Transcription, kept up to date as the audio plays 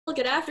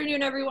Good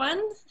afternoon,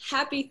 everyone.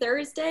 Happy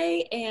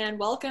Thursday, and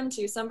welcome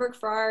to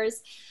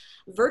Sundberg-Ferar's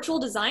Virtual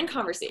Design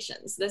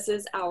Conversations. This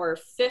is our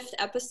 5th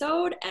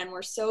episode, and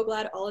we're so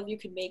glad all of you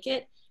could make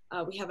it.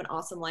 We have an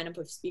awesome lineup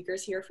of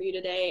speakers here for you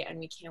today, and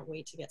we can't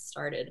wait to get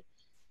started.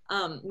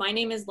 My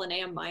name is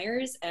Linnea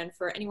Myers, and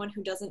for anyone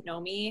who doesn't know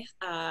me,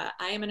 I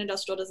am an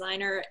industrial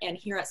designer, and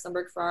here at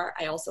Sundberg-Ferar,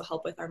 I also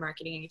help with our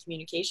marketing and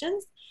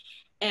communications.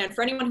 And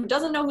for anyone who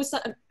doesn't know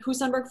who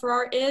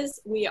Sundberg-Ferar is,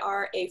 we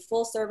are a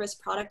full-service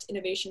product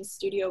innovation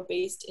studio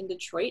based in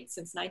Detroit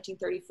since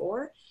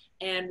 1934.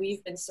 And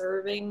we've been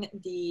serving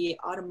the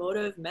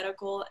automotive,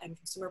 medical, and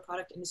consumer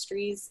product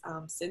industries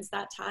since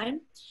that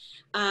time.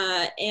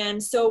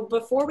 And so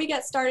before we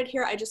get started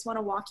here, I just want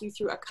to walk you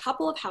through a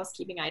couple of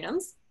housekeeping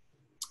items.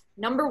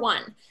 Number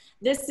one,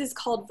 this is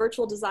called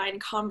Virtual Design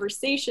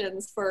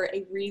Conversations for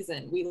a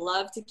reason. We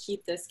love to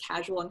keep this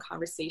casual and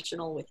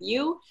conversational with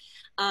you.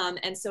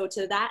 And so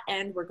to that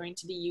end, we're going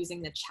to be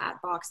using the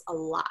chat box a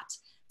lot.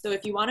 So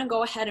if you want to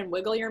go ahead and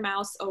wiggle your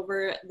mouse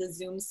over the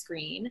Zoom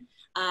screen,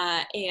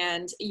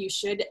 and you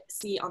should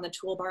see on the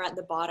toolbar at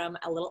the bottom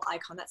a little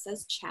icon that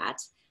says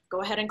chat. Go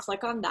ahead and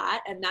click on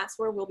that, and that's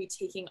where we'll be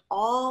taking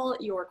all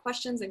your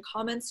questions and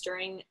comments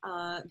during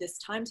this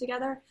time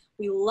together.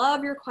 We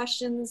love your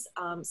questions,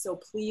 so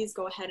please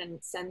go ahead and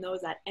send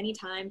those at any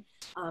time,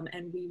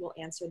 and we will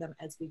answer them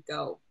as we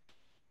go.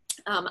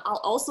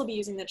 I'll also be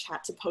using the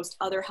chat to post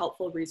other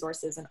helpful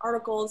resources and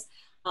articles,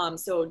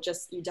 so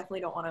you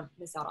definitely don't want to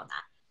miss out on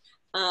that.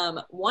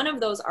 One of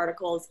those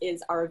articles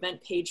is our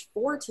event page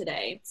for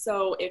today.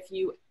 So if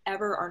you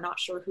ever are not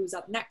sure who's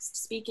up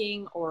next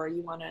speaking, or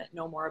you want to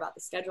know more about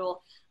the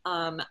schedule,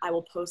 I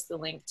will post the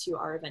link to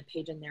our event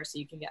page in there so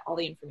you can get all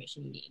the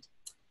information you need.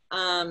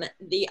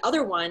 The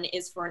other one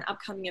is for an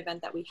upcoming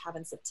event that we have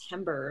in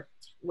September,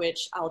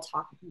 which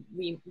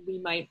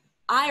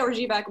I or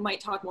Jivek might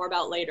talk more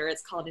about later.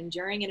 It's called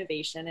Enduring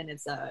Innovation, and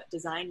it's a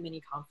design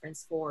mini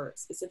conference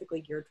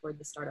specifically geared toward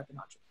the startup and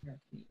entrepreneur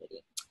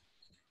community.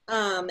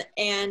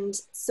 And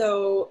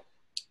so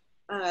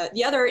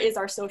the other is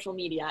our social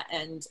media,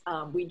 and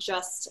we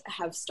just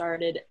have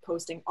started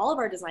posting all of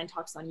our design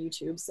talks on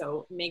YouTube,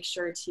 so make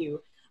sure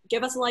to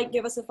give us a like,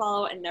 give us a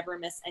follow, and never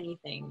miss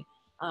anything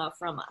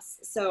from us.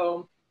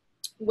 So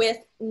with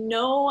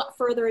no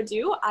further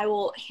ado, I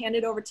will hand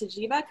it over to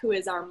Jivek, who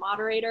is our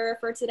moderator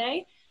for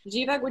today.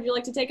 Jivek, would you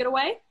like to take it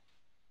away?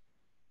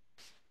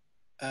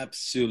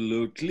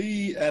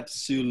 Absolutely,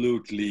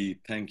 absolutely.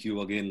 Thank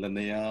you again,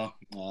 Linnea,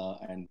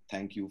 and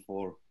thank you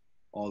for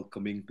all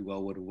coming to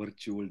our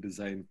virtual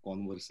design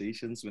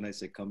conversations. When I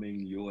say coming,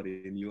 you're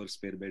in your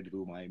spare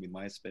bedroom, I'm in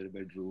my spare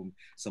bedroom.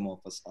 Some of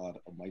us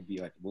might be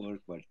at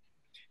work, but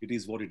it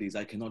is what it is.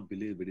 I cannot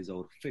believe it is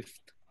our 5th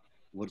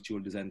virtual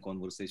design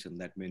conversation.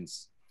 That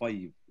means 5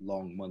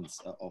 long months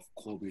of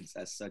COVID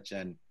as such,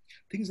 and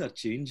things are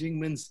changing.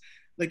 Means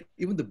like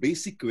even the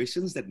basic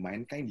questions that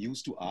mankind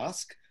used to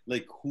ask,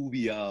 like who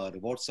we are,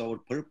 what's our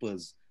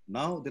purpose.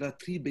 Now there are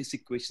 3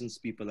 basic questions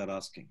people are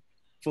asking.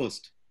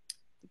 First,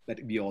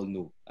 that we all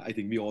know. I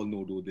think we all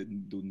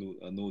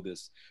know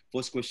this.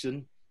 First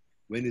question,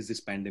 when is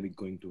this pandemic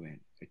going to end?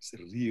 It's a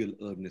real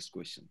earnest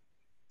question.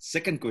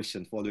 Second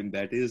question following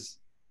that is,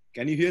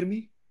 can you hear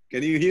me?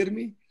 Can you hear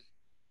me?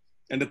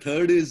 And the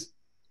third is,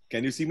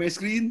 can you see my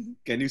screen?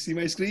 Can you see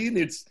my screen?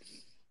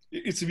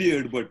 It's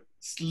weird, but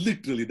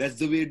literally that's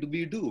the way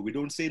we do. We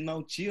don't say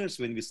now cheers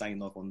when we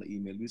sign off on the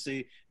email. We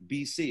say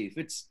be safe.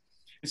 It's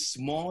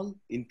small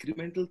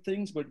incremental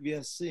things, but we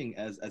are seeing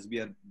as we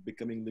are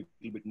becoming a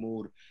little bit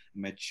more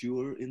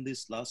mature in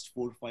this last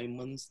 4 or 5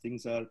 months,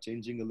 things are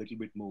changing a little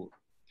bit more.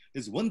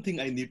 There's one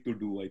thing I need to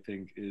do, I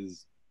think,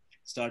 is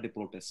start a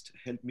protest.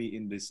 Help me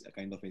in this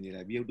kind of an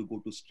area. We have to go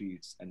to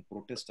streets and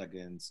protest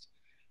against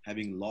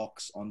having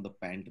locks on the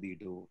pantry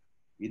door.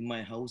 In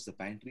my house, the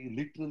pantry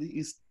literally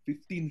is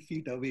 15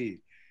 feet away.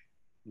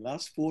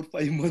 Last 4 or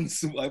 5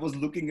 months, I was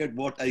looking at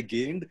what I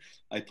gained.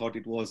 I thought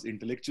it was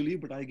intellectually,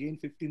 but I gained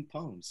 15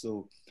 pounds.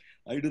 So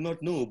I do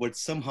not know, but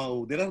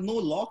somehow there are no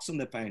locks on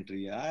the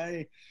pantry.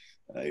 It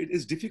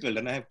is difficult.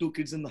 And I have 2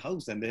 kids in the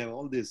house, and they have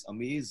all this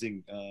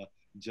amazing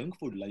junk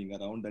food lying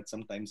around that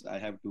sometimes I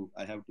have to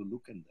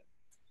look at them.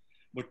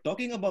 But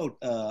talking about,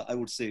 I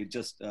would say,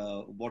 just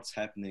what's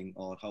happening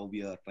or how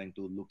we are trying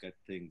to look at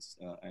things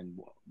and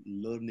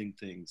learning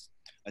things.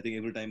 I think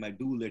every time I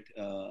do let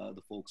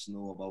the folks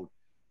know about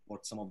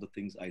what some of the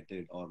things I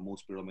did, or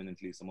most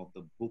predominantly some of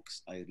the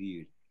books I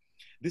read.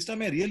 This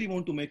time I really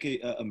want to make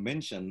a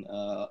mention,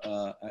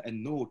 a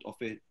note of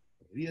a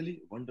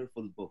really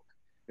wonderful book.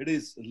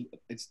 The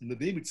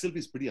name itself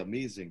is pretty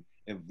amazing.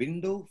 A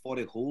Window for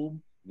a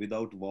Home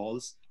Without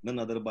Walls, none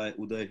other by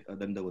Uday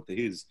Dandavate.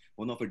 He is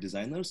one of our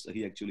designers.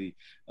 He actually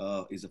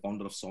is the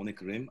founder of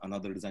Sonic Rim,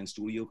 another design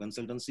studio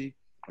consultancy.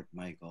 But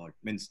my God,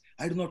 means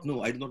I do not know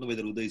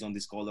whether Uday is on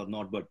this call or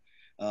not, but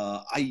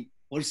I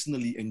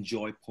personally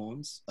enjoy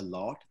poems a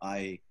lot.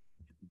 I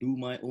do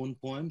my own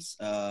poems.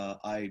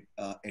 I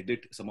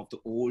edit some of the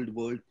old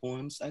world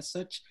poems as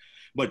such.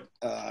 But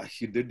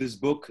he did this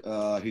book.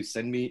 He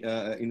sent me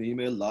an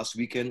email last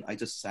weekend. I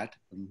just sat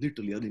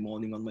literally early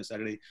morning on my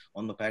Saturday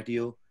on the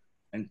patio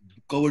and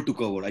cover to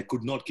cover. I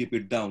could not keep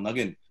it down.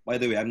 Again, by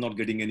the way, I'm not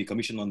getting any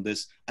commission on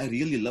this. I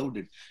really loved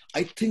it.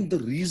 I think the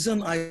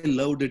reason I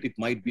loved it, it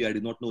might be, I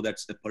did not know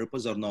that's the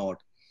purpose or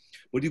not,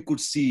 but you could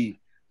see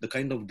the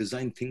kind of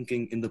design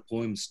thinking in the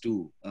poems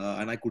too.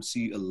 And I could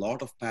see a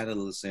lot of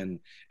parallels and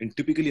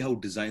typically how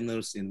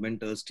designers,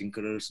 inventors,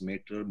 tinkerers,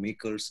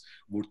 makers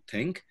would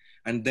think,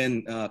 and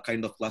then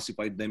kind of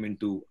classified them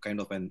into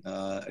kind of an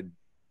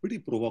pretty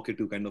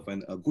provocative kind of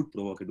a good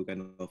provocative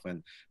kind of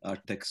an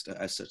text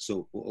as such.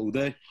 So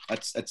Uday,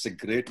 that's a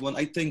great one.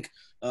 I think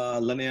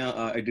Lanaya,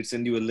 I did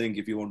send you a link.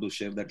 If you want to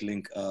share that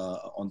link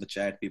on the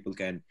chat, people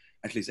can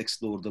at least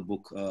explore the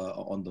book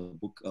on the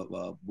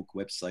book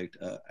website,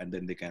 and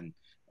then they can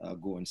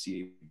go and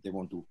see if they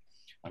want to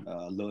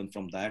learn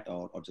from that,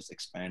 or just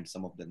expand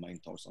some of their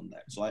mind thoughts on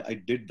that. So I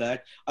did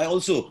that. I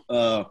also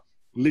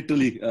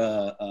literally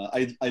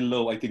I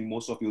love, I think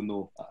most of you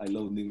know, I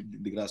love Neil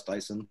deGrasse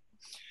Tyson,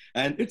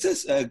 and it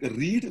says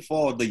read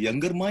for the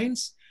younger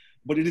minds,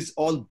 but it is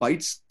all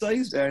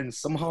bite-sized, and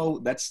somehow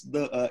that's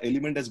the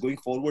element that's going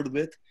forward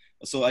with.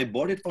 So I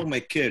bought it for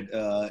my kid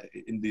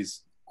in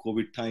these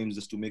COVID times,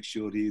 just to make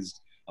sure he's,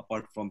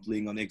 apart from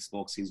playing on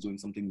Xbox, he's doing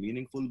something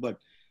meaningful. But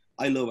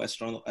I love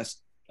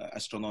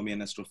astronomy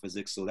and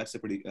astrophysics, so that's a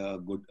pretty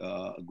good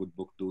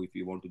book too, if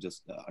you want to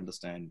just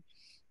understand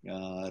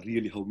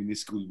really how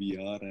minuscule we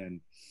are,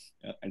 and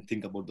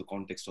think about the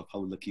context of how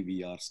lucky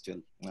we are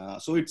still.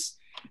 So it's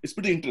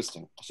pretty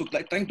interesting. So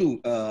like trying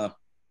to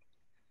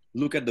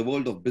look at the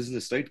world of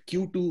business, right?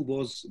 Q2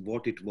 was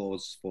what it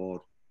was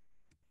for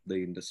the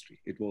industry.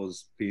 It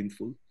was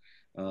painful.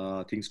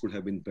 Things could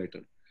have been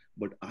better.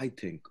 But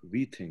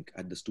we think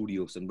at the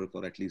studio of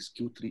Sundberg-Ferar, at least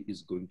Q3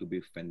 is going to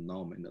be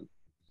phenomenal.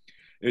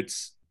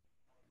 It's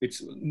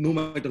no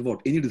matter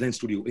what, any design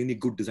studio, any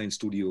good design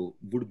studio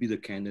would be the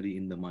canary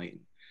in the mine.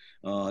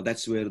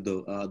 That's where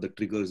the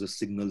triggers, the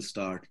signals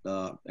start,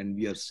 and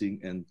we are seeing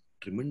a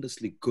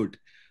tremendously good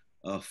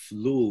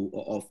flow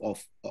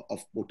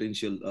of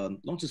potential,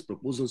 not just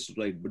proposals to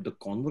write, but the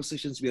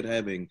conversations we are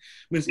having.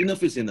 Means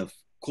enough is enough.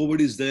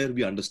 COVID is there.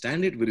 We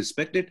understand it. We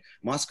respect it.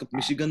 Mask up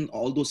Michigan.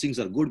 All those things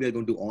are good. We are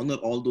going to honor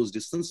all those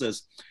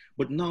distances.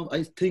 But now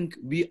I think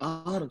we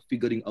are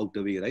figuring out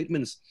a way, right?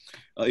 Means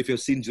if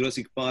you've seen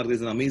Jurassic Park, there's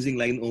an amazing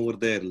line over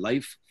there.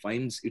 Life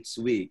finds its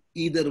way,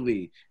 either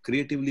way,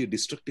 creatively,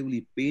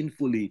 destructively,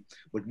 painfully,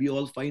 but we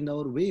all find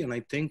our way. And I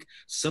think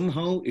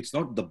somehow it's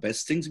not the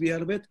best things we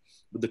are with,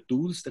 but the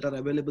tools that are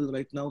available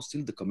right now,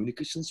 still the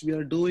communications we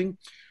are doing.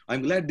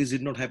 I'm glad this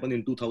did not happen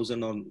in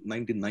 2000 or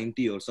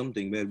 1990 or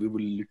something, where we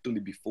will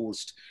literally be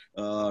forced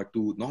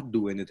to not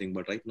do anything.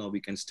 But right now we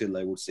can still,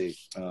 I would say,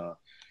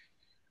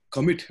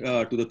 commit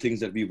to the things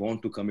that we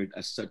want to commit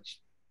as such.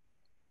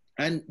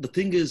 And the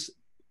thing is,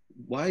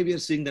 why we are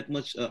seeing that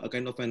much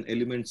kind of an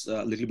elements,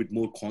 a little bit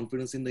more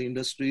confidence in the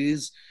industry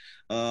is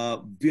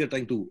we are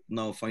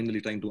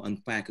finally trying to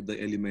unpack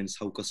the elements,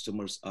 how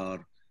customers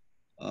are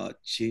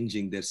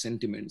changing their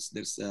sentiments,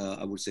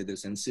 I would say their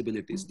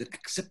sensibilities, their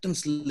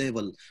acceptance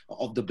level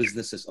of the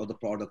businesses or the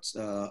products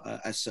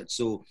as such.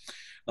 So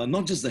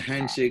not just the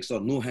handshakes or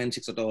no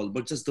handshakes at all,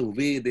 but just the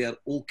way they are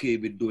okay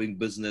with doing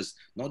business,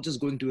 not just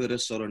going to a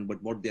restaurant,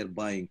 but what they're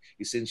buying,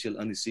 essential,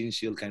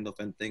 unessential kind of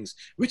and things,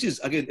 which is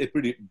again a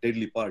pretty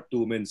deadly part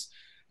too. Means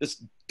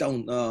just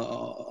down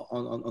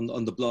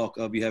on the block,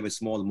 we have a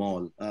small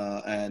mall,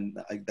 and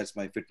that's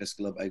my fitness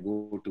club I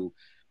go to.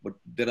 But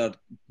there are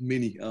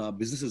many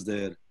businesses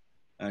there,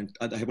 and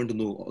I happen to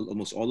know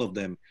almost all of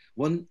them.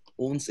 One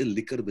owns a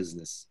liquor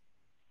business.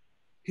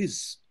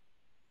 His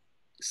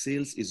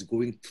sales is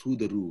going through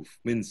the roof.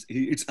 Means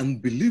it's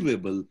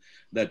unbelievable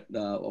that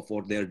of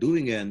what they are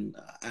doing, and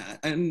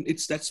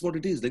that's what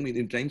it is. I mean,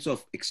 in times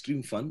of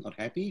extreme fun or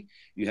happy,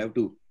 you have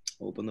to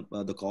open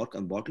the cork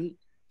and bottle.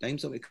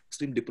 Times of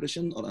extreme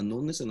depression or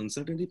unknownness and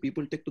uncertainty,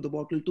 people take to the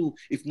bottle too,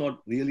 if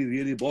not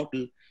really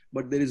bottle,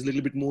 but there is a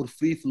little bit more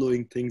free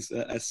flowing things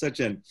as such.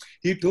 And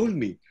he told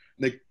me,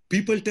 like,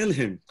 people tell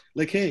him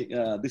like, hey,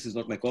 this is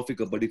not my coffee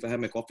cup, but if I have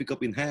my coffee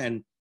cup in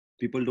hand,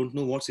 people don't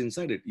know what's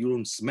inside it. You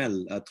don't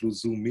smell through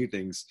Zoom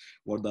meetings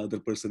what the other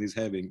person is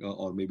having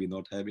or maybe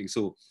not having.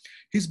 So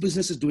his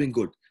business is doing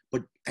good,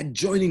 but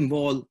adjoining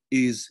wall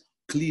is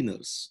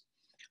cleaners.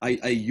 I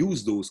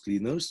use those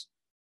cleaners.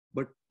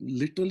 But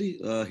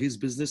literally, his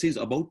business is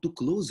about to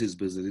close his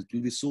business. It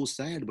will be so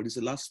sad, but it's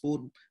the last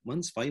 4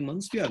 months, 5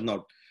 months, we are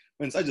not.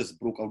 Means I just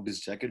broke out this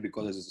jacket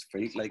because I just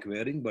felt like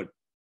wearing, but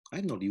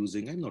I'm not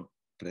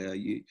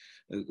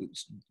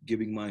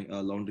giving my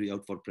laundry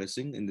out for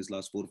pressing in this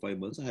last 4 or 5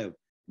 months. I have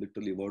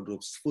literally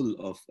wardrobes full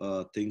of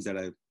things that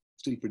I'm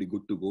still pretty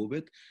good to go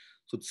with.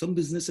 So some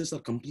businesses are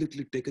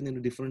completely taken in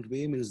a different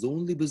way. Means the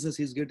only business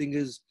he's getting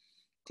is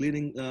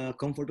cleaning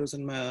comforters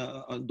and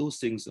those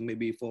things,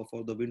 maybe for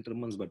the winter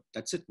months, but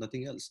that's it,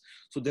 nothing else.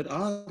 So there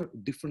are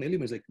different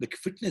elements, like the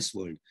fitness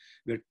world.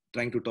 We're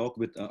trying to talk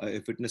with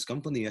a fitness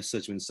company as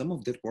such, when some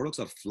of their products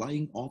are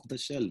flying off the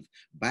shelf,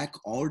 back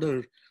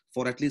order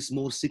for at least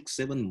more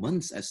 6-7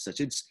 months as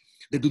such.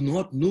 They do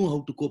not know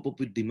how to cope up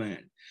with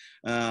demand,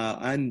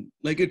 and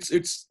like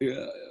it's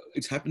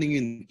happening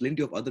in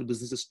plenty of other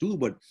businesses too.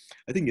 But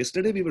I think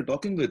yesterday we were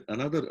talking with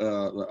another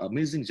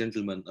amazing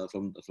gentleman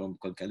from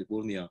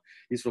California.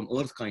 He's from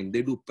Earthkind.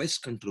 They do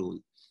pest control,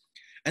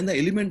 and the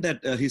element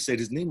that he said,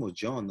 his name was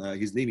John.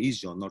 His name is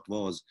John, not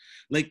was.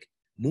 Like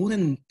more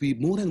and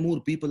more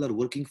people are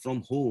working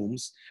from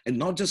homes, and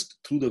not just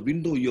through the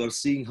window you are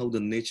seeing how the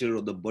nature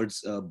of the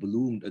birds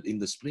bloomed in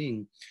the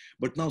spring,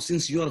 but now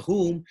since you are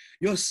home,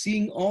 you are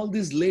seeing all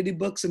these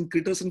ladybugs and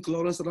critters and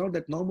crawlers around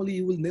that normally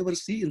you will never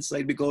see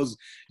inside, because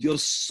you're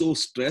so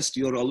stressed.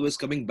 You're always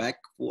coming back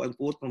and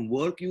forth from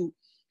work. You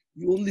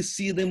only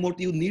see them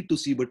what you need to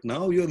see, but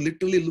now you're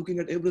literally looking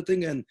at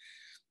everything, and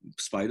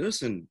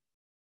spiders and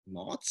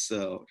moths,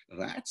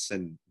 rats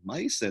and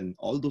mice and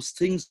all those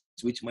things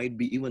which might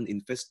be even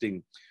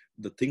infesting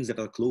the things that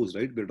are closed,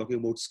 right? We're talking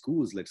about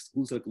schools, like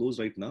schools are closed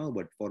right now,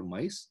 but for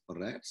mice or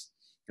rats,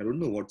 I don't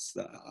know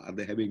are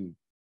they having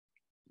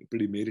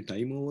pretty merry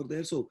time over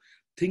there? So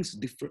things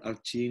different are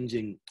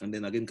changing, and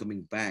then again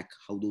coming back,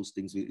 how those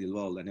things will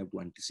evolve and have to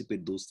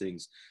anticipate those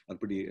things are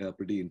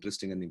pretty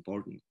interesting and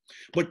important.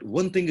 But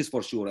one thing is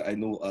for sure, I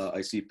know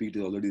I see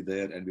Peter already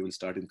there, and we will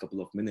start in a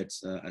couple of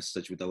minutes as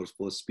such with our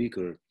first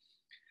speaker.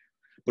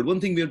 But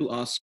one thing we have to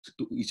ask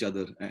to each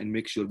other and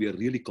make sure we are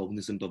really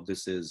cognizant of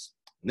this is,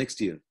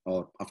 next year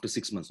or after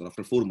 6 months or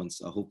after 4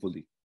 months,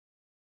 hopefully,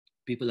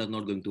 people are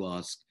not going to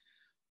ask,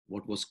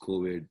 what was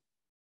COVID?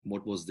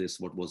 What was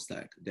this? What was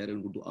that? They're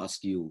going to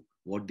ask you,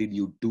 what did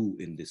you do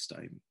in this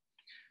time?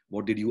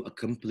 What did you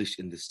accomplish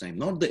in this time?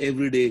 Not the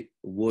everyday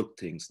work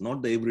things,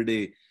 not the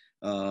everyday,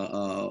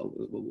 I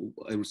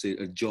would say,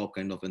 a job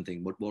kind of a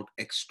thing, but what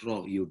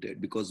extra you did,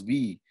 because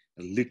we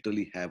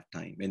literally have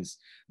time. And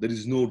there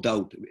is no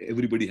doubt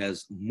everybody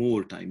has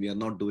more time. We are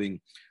not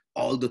doing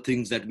all the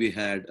things that we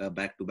had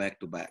back to back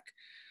to back.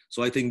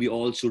 So I think we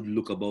all should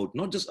look about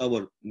not just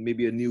our,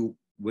 maybe a new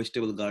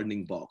vegetable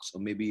gardening box,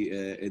 or maybe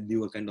a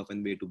newer kind of a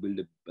way to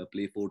build a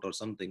play fort or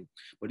something,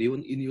 but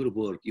even in your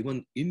work,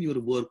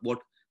 what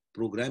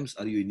programs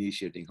are you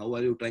initiating? How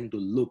are you trying to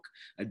look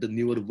at the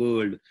newer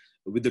world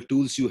with the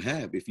tools you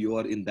have? If you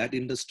are in that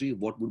industry,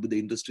 what would be the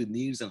industry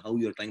needs, and how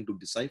you are trying to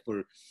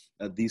decipher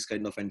these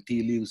kind of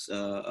tea leaves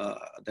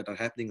that are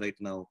happening right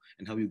now,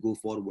 and how you go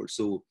forward.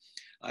 So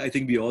I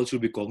think we all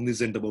should be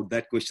cognizant about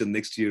that question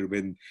next year,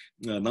 when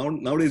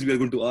nowadays we are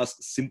going to ask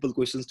simple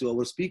questions to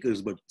our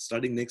speakers, but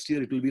starting next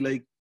year, it will be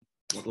like,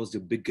 what was the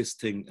biggest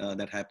thing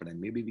that happened?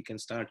 And maybe we can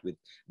start with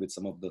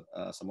some of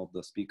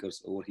the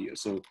speakers over here.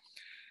 So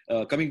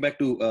coming back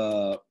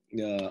to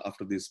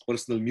after these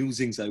personal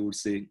musings, I would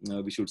say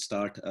we should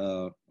start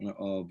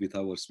with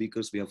our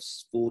speakers. We have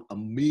 4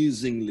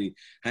 amazingly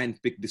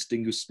handpicked,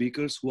 distinguished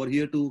speakers who are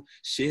here to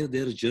share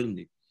their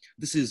journey.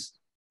 This is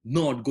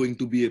not going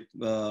to be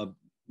a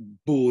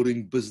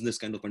boring business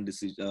kind of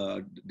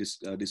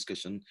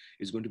discussion.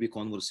 It's going to be a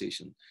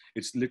conversation.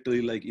 It's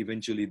literally like,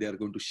 eventually they are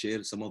going to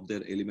share some of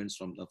their elements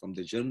from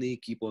their journey.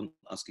 Keep on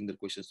asking their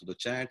questions to the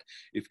chat.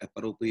 If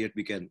appropriate,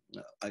 we can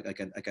I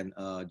can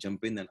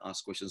jump in and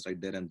ask questions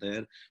right there and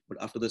there. But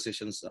after the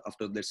sessions,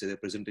 after, let's say, their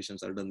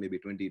presentations are done, maybe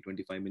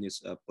 20-25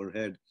 minutes per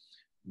head,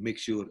 make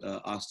sure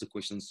ask the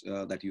questions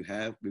that you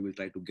have. We will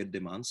try to get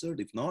them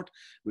answered. If not,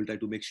 we'll try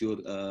to make sure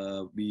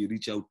we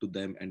reach out to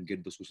them and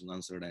get those questions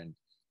answered and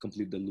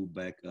complete the loop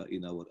back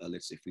in our,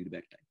 let's say,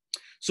 feedback time.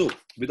 So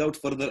without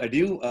further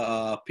ado,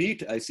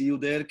 Pete, I see you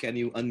there. Can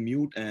you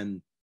unmute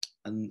and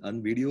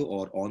unvideo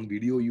or on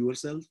video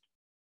yourself?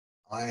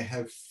 I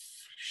have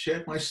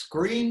shared my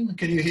screen.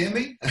 Can you hear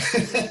me?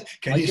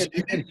 We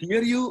can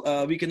hear you.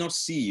 We cannot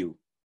see you.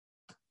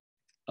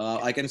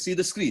 I can see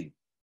the screen.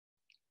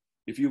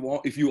 If you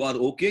want, if you are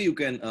okay, you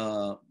can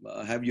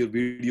have your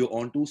video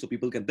on too, so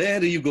people can.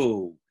 There you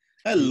go.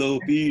 Hello,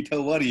 Pete.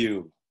 How are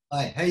you?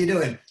 Hi. How you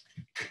doing?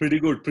 Pretty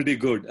good, pretty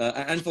good.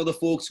 And for the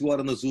folks who are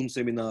on the Zoom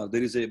seminar,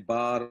 there is a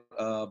bar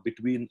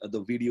between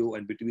the video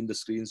and between the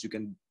screens. You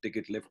can take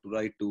it left to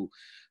right to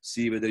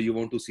see whether you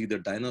want to see the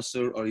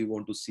dinosaur or you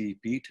want to see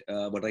Pete.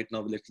 But right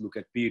now, let's look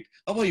at Pete.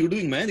 How are you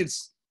doing, man?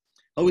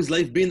 How has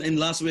life been in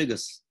Las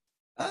Vegas?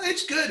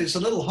 It's good. It's a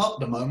little hot at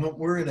the moment.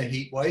 We're in a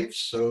heat wave,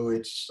 so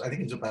I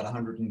think it's about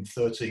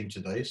 113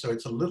 today, so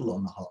it's a little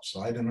on the hot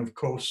side. And of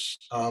course,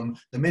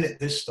 the minute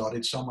this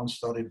started, someone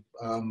started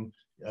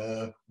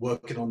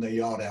working on their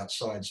yard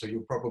outside, so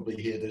you'll probably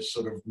hear this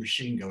sort of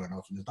machine going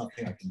off, and there's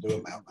nothing I can do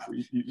about that.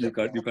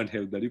 You can't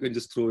help that. You can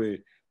just throw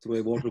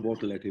a water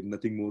bottle at him,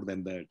 nothing more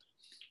than that.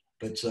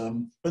 But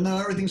no,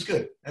 everything's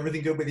good.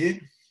 Everything good with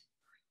you?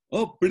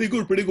 Oh, pretty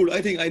good, pretty good.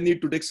 I think I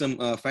need to take some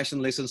fashion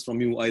lessons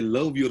from you. I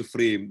love your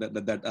frame,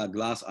 that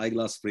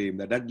eyeglass frame.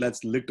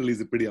 That's literally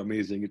pretty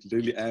amazing. It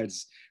really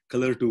adds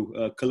color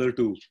to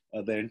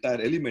the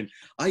entire element.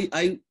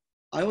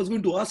 I was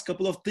going to ask a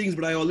couple of things,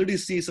 but I already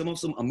see some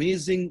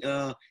amazing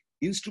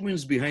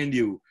instruments behind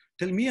you.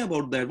 Tell me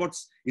about that.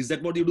 Is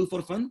that what you do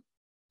for fun?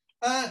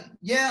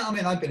 Yeah, I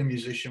mean, I've been a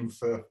musician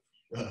for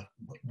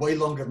way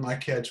longer than I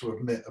care to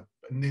admit,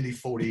 nearly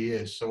 40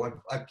 years. So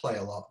I play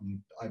a lot,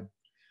 and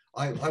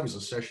I was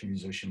a session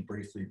musician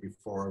briefly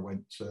before I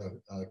went to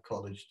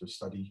college to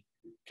study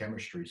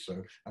chemistry.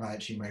 So, and I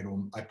actually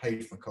I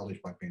paid for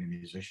college by being a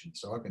musician.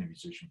 So I've been a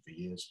musician for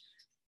years.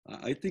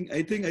 I think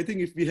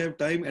if we have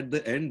time at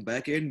the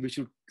back end, we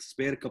should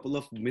spare a couple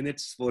of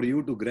minutes for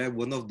you to grab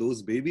one of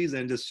those babies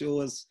and just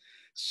show us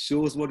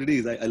what it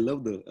is. I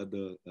love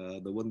the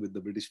one with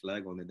the British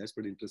flag on it. That's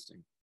pretty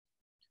interesting.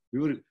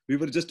 We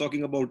were just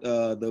talking about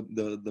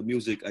the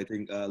music. I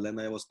think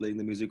Lena was playing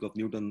the music of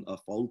Newton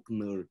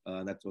Faulkner.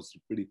 That was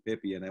pretty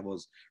peppy, and I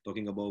was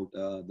talking about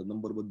the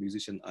number one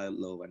musician I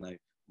love, and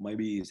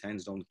maybe is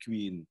hands down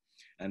Queen.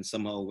 And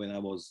somehow when I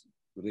was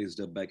raised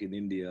up back in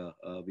India,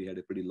 we had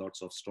a pretty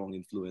lots of strong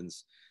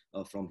influence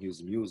from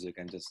his music,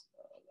 and just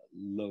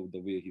love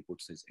the way he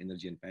puts his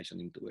energy and passion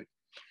into it.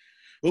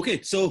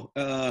 Okay, so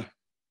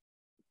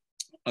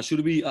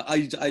should we?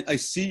 I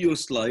see your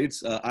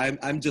slides.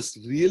 I'm just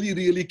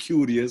really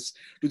curious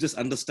to just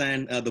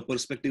understand the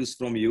perspectives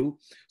from you.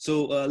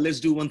 So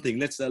let's do one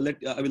thing.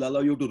 I will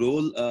allow you to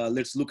roll.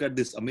 Let's look at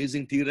this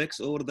amazing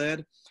T-Rex over there,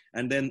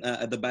 and then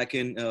at the back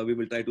end we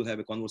will try to have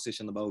a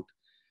conversation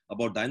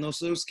about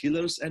dinosaurs,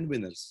 killers, and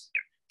winners.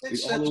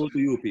 It's all over to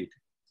you, Pete.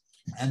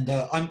 And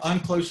I'm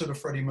closer to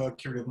Freddie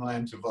Mercury than I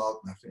am to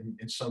Wagner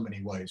in so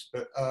many ways.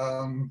 But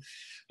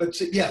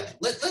yeah,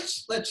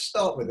 let's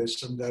start with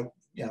this, and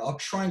yeah, I'll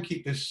try and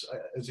keep this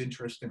as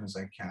interesting as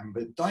I can.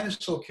 But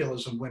dinosaur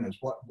killers and winners.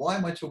 Why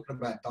am I talking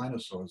about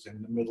dinosaurs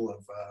in the middle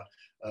of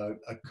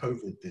a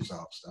COVID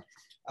disaster?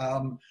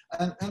 And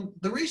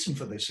the reason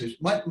for this is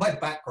my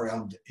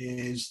background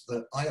is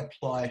that I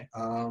apply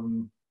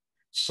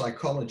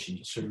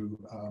psychology to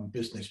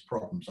business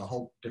problems, a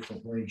whole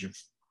different range of.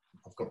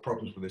 I've got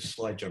problems with this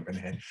slide jumping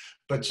ahead,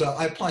 but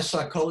I apply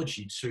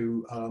psychology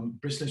to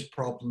business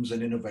problems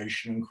and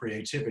innovation and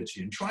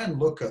creativity, and try and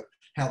look at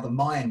how the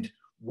mind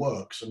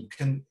works and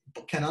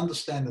can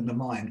understand in the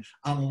mind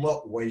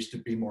unlock ways to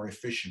be more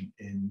efficient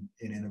in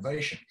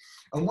innovation.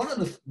 And one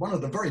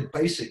of the very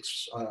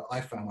basics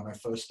I found when I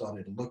first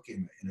started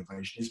looking at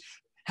innovation is,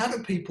 how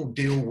do people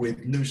deal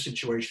with new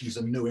situations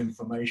and new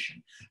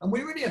information? And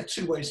we really have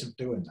two ways of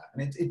doing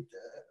that. And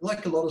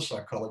like a lot of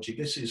psychology,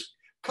 this is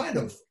kind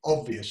of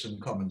obvious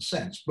and common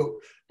sense, but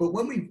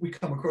when we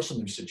come across a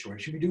new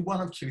situation, we do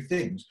one of two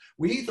things.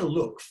 We either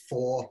look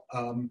for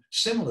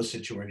similar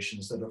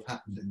situations that have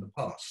happened in the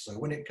past. So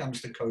when it comes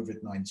to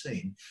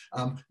COVID-19,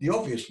 the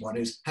obvious one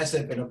is, has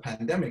there been a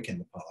pandemic in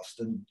the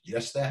past? And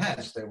yes, there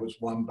has. There was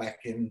one back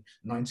in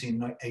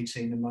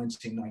 1918 and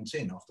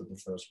 1919 after the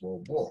First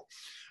World War.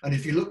 And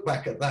if you look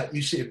back at that,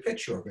 you see a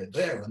picture of it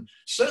there. And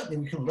certainly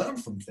we can learn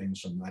from things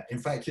from that. In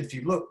fact, if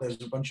you look,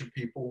 there's a bunch of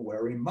people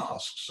wearing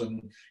masks,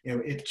 and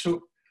it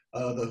took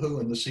the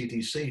WHO and the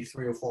CDC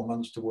 3 or 4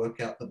 months to work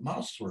out that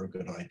masks were a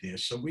good idea.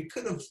 So we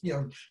could have,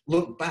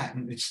 looked back,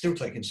 and it's still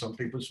taking some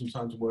people some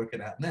time to work it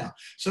out now.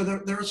 So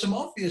there are some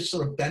obvious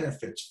sort of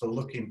benefits for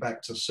looking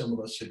back to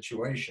similar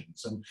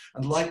situations.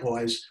 And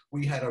likewise,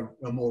 we had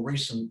a more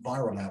recent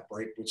viral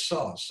outbreak with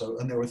SARS.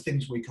 And there were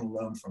things we can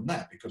learn from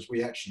that, because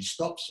we actually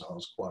stopped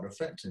SARS quite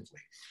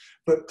effectively.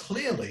 But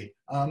clearly,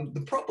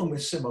 the problem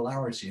with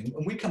similarity,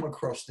 and we come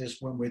across this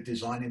when we're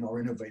designing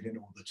or innovating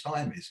all the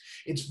time, is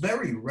it's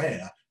very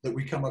rare that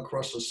we come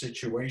across a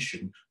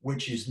situation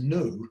which is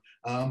new,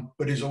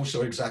 but is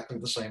also exactly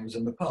the same as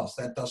in the past.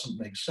 That doesn't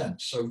make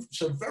sense.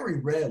 So very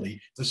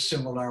rarely does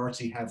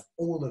similarity have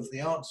all of the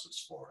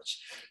answers for us.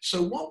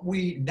 So what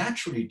we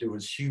naturally do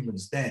as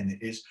humans then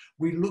is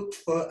we look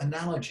for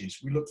analogies.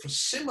 We look for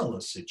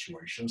similar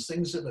situations,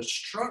 things that are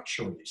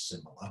structurally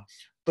similar,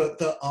 but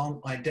that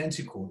aren't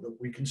identical, that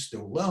we can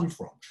still learn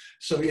from.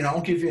 So,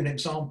 I'll give you an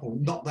example.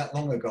 Not that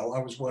long ago, I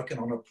was working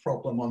on a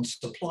problem on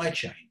supply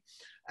chain,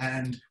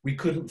 and we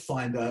couldn't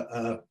find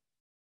a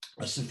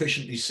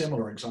sufficiently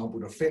similar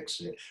example to fix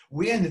it.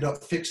 We ended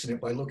up fixing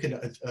it by looking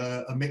at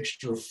a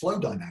mixture of flow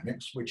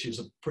dynamics, which is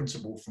a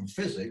principle from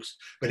physics,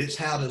 but it's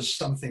how does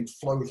something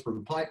flow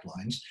through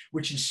pipelines,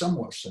 which is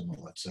somewhat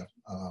similar to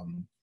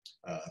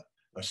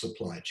a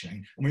supply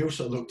chain. And we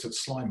also looked at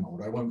slime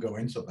mold. I won't go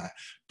into that,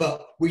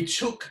 but we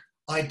took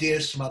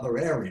ideas from other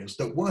areas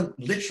that weren't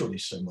literally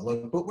similar,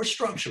 but were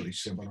structurally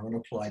similar, and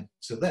applied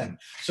to them.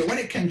 So when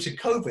it came to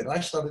COVID,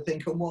 I started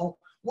thinking, well,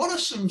 what are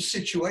some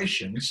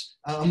situations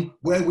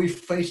where we've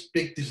faced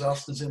big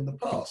disasters in the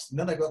past? And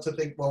then I got to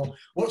think, well,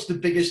 what's the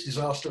biggest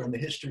disaster in the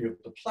history of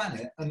the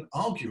planet? And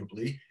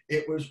arguably,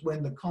 it was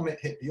when the comet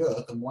hit the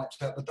Earth and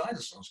wiped out the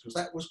dinosaurs, because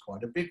that was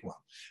quite a big one.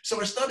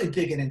 So I started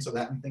digging into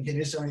that and thinking,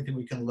 is there anything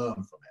we can learn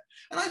from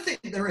it? And I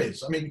think there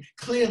is. I mean,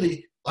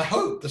 clearly, I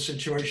hope the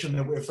situation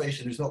that we're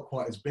facing is not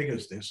quite as big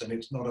as this, and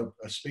it's not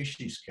a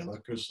species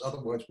killer, because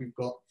otherwise we've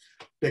got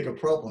bigger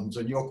problems.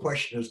 And your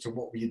question as to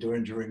what were you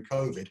doing during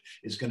COVID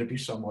is going to be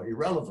somewhat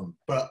irrelevant.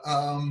 But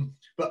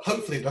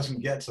hopefully it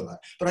doesn't get to that.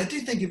 But I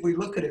do think if we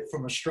look at it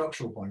from a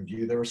structural point of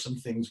view, there are some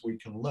things we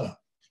can learn.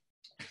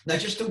 Now,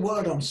 just a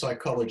word on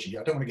psychology.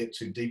 I don't want to get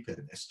too deep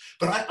in this,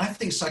 but I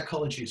think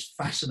psychology is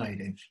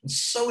fascinating and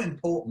so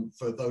important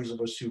for those of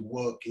us who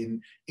work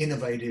in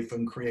innovative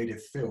and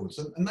creative fields.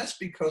 And that's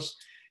because,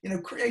 you know,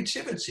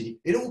 creativity,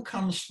 it all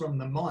comes from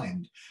the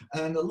mind.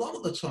 And a lot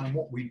of the time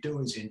what we do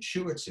is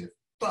intuitive,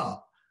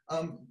 but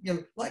you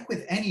know, like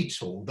with any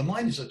tool, the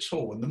mind is a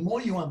tool, and the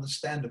more you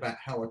understand about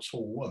how a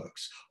tool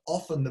works,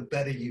 often the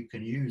better you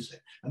can use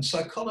it. And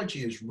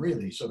psychology is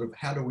really sort of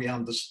how do we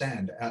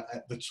understand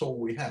the tool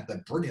we have,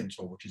 that brilliant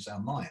tool, which is our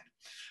mind.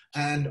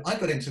 And I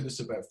got into this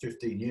about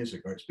 15 years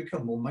ago. It's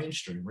become more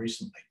mainstream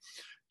recently.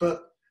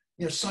 But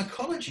you know,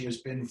 psychology has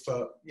been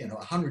for, you know,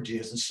 100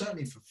 years, and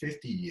certainly for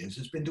 50 years,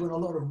 has been doing a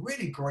lot of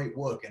really great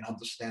work in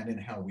understanding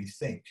how we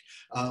think.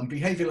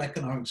 Behavioral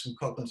economics and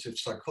cognitive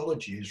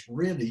psychology is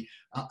really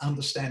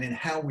understanding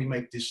how we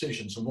make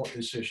decisions and what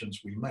decisions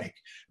we make.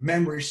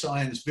 Memory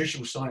science,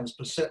 visual science,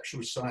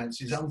 perceptual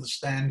science is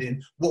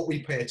understanding what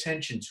we pay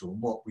attention to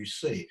and what we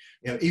see.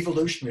 You know,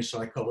 evolutionary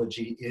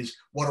psychology is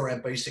what are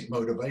our basic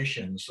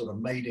motivations, sort of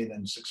mating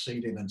and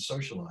succeeding and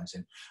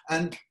socializing.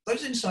 And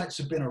those insights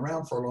have been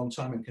around for a long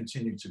time and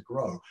continue to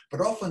grow,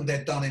 but often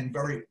they're done in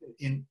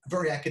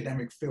very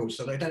academic fields,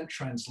 so they don't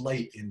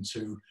translate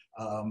into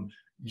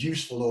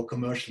useful or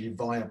commercially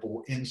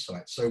viable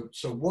insights.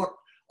 So what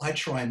I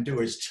try and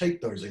do is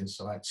take those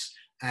insights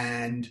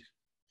and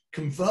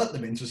convert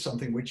them into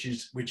something which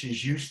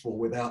is useful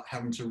without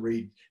having to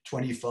read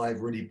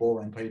 25 really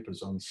boring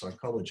papers on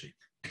psychology.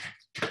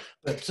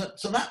 But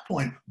to that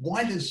point,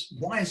 why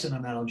is an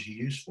analogy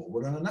useful?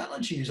 Well, an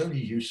analogy is only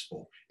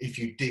useful if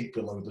you dig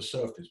below the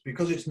surface,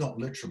 because it's not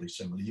literally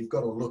similar. You've got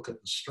to look at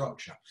the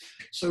structure.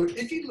 So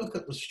if you look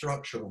at the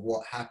structure of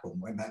what happened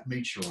when that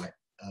meteorite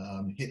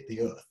hit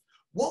the Earth,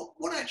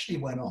 what actually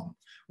went on?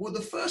 Well, the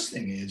first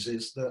thing is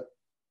that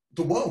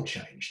the world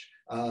changed.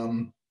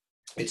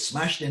 It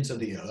smashed into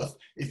the Earth.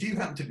 If you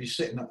happen to be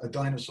a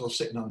dinosaur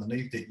sitting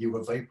underneath it, you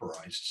were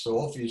vaporized. So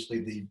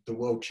obviously the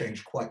world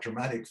changed quite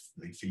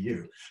dramatically for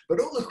you. But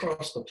all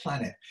across the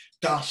planet,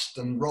 dust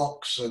and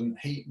rocks and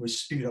heat was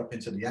spewed up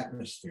into the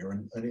atmosphere,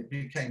 and it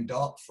became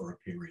dark for a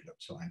period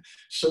of time.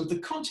 So the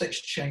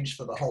context changed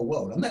for the whole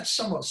world. And that's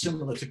somewhat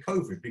similar to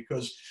COVID,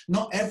 because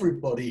not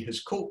everybody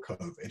has caught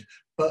COVID,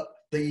 but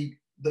the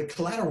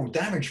collateral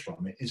damage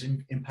from it is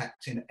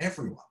impacting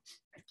everyone.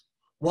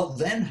 What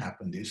then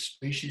happened is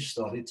species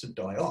started to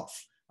die off.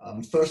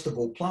 First of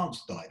all,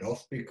 plants died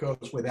off,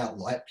 because without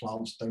light,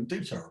 plants don't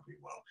do terribly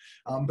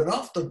well. But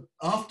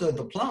after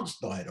the plants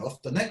died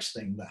off, the next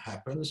thing that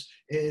happens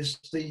is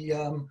the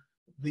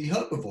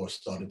herbivores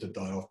started to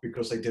die off,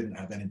 because they didn't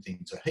have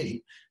anything to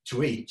eat.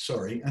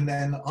 And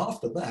then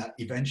after that,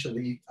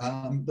 eventually,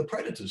 the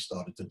predators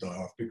started to die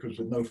off, because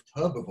with no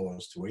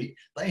herbivores to eat,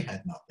 they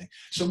had nothing.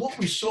 So what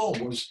we saw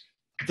was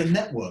the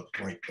network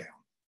breakdown.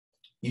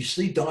 You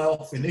see die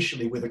off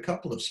initially with a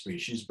couple of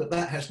species, but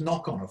that has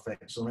knock-on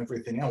effects on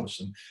everything else.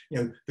 And you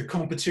know, the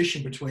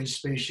competition between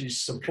species,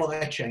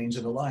 supply chains,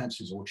 and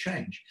alliances all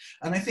change.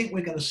 And I think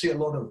we're going to see a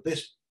lot of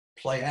this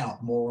play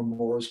out more and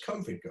more as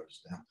COVID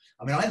goes down.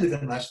 I mean, I live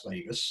in Las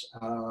Vegas.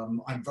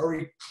 I'm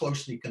very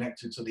closely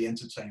connected to the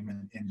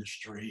entertainment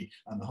industry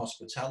and the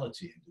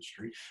hospitality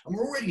industry. And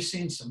we're already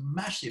seeing some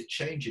massive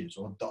changes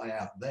or die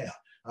out there.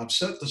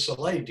 Cirque du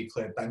Soleil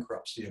declared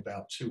bankruptcy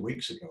about 2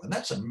 weeks ago, and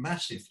that's a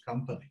massive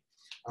company.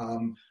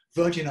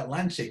 Virgin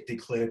Atlantic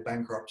declared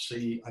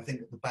bankruptcy, I think,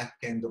 at the back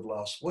end of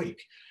last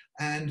week.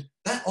 And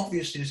that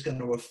obviously is going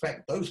to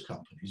affect those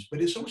companies,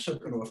 but it's also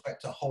going to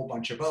affect a whole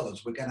bunch of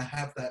others. We're going to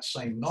have that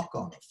same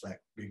knock-on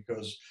effect,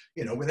 because,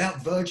 you know,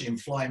 without Virgin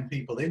flying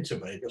people into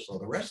Vegas or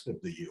the rest of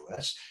the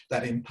US,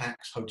 that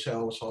impacts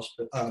hotels,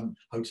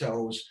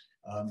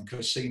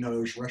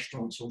 casinos,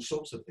 restaurants, all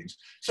sorts of things.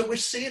 So we're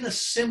seeing a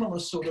similar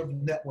sort of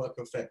network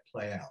effect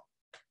play out.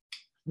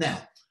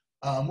 Now,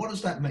 what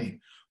does that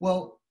mean?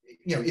 Well,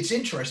 you know, it's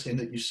interesting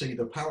that you see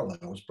the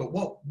parallels, but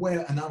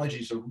where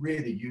analogies are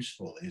really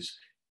useful is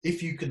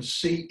if you can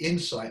see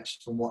insights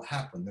from what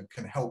happened that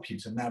can help you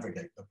to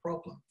navigate the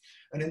problem.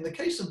 And in the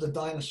case of the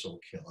dinosaur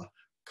killer,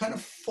 kind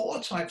of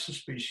 4 types of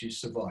species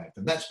survived.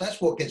 And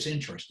that's what gets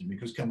interesting,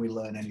 because can we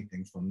learn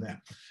anything from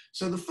them?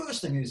 So the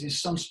first thing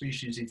is some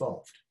species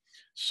evolved.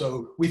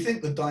 So we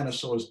think the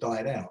dinosaurs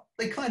died out.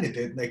 They kind of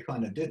did, and they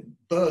kind of didn't.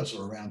 Birds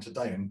are around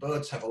today, and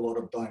birds have a lot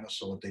of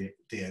dinosaur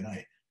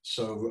DNA.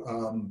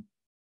 So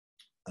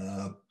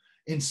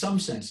in some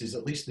senses,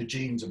 at least the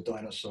genes of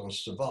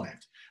dinosaurs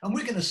survived. And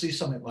we're going to see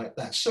something like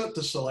that. Cirque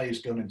du Soleil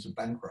is going into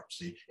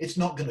bankruptcy. It's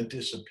not going to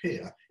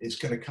disappear. It's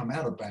going to come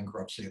out of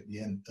bankruptcy at the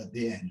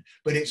end,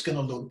 but it's going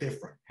to look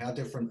different. How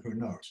different, who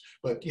knows?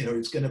 But, you know,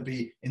 it's going to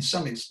be, to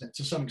some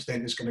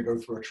extent, it's going to go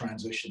through a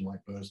transition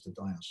like birds to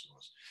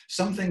dinosaurs.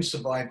 Some things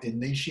survived in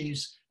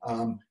niches.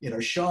 You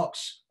know,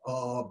 sharks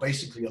are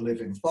basically a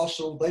living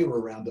fossil. They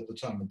were around at the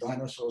time of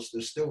dinosaurs.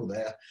 They're still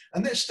there.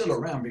 And they're still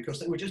around because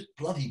they were just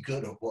bloody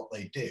good at what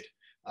they did.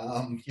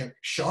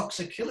 Sharks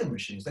are killing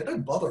machines. They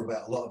don't bother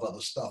about a lot of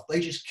other stuff. They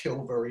just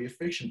kill very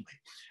efficiently.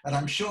 And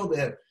I'm sure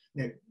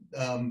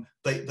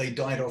they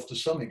died off to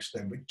some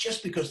extent, but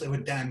just because they were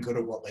damn good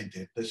at what they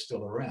did, they're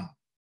still around.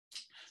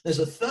 There's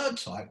a third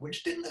type,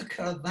 which didn't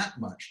occur that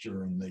much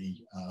during the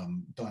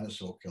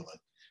dinosaur killer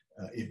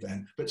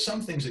event, but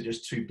some things are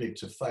just too big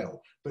to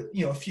fail. But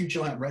a few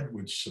giant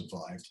redwoods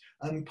survived,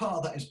 and part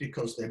of that is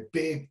because they're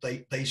big,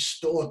 they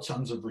stored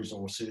tons of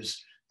resources,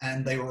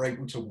 and they were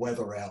able to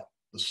weather out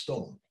the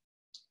storm.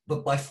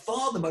 But by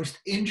far the most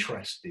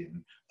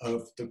interesting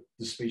of the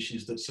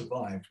species that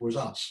survived was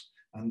us,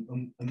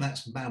 and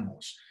that's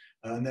mammals.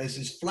 And there's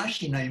this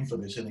flashy name for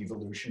this in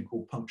evolution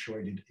called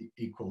punctuated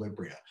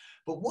equilibria.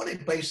 But what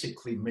it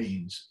basically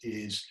means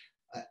is,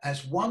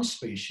 as one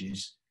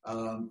species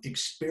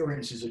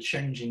experiences a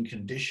change in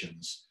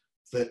conditions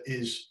that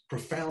is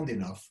profound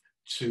enough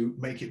to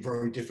make it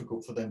very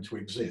difficult for them to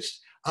exist,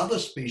 other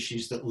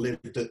species that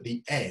lived at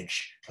the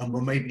edge and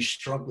were maybe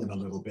struggling a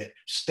little bit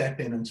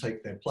step in and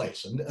take their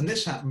place. And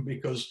this happened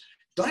because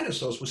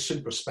dinosaurs were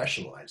super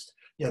specialized.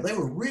 They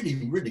were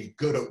really, really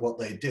good at what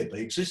they did.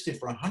 They existed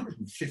for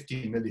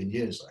 150 million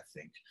years, I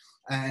think.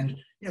 And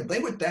they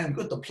were damn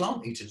good. The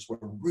plant eaters were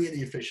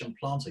really efficient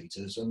plant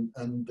eaters, and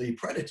the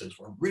predators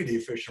were really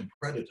efficient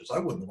predators. I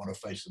wouldn't want to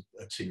face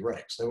a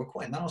T-Rex. They were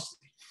quite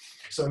nasty.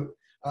 So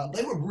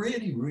they were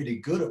really, really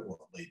good at what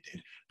they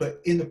did. But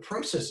in the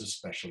process of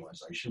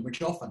specialization,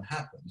 which often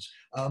happens,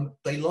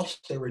 they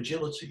lost their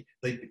agility.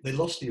 They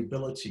lost the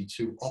ability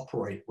to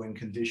operate when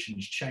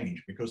conditions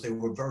change because they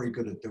were very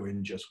good at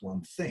doing just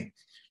one thing.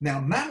 Now,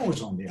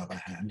 mammals, on the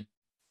other hand,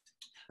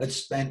 had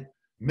spent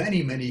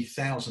many, many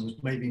thousands,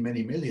 maybe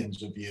many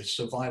millions of years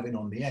surviving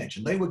on the edge,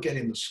 and they were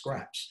getting the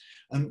scraps.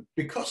 And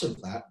because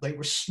of that, they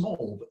were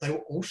small, but they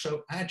were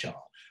also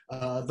agile.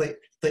 They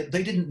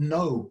didn't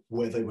know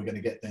where they were going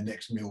to get their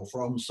next meal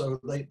from, so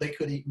they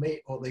could eat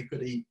meat, or they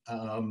could eat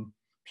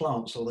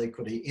plants, or they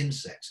could eat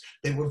insects.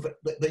 They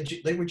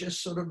were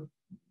just sort of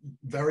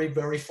very,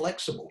 very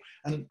flexible,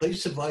 and they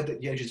survived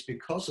at the edges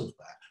because of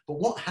that. But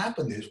what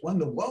happened is, when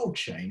the world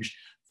changed,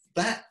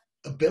 that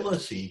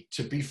ability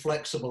to be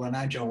flexible and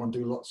agile and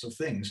do lots of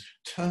things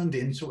turned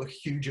into a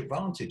huge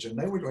advantage, and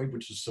they were able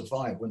to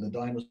survive when the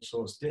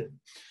dinosaurs didn't.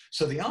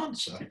 So the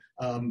answer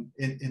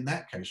in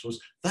that case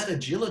was that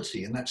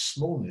agility and that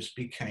smallness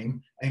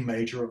became a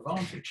major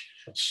advantage.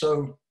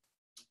 So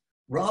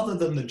rather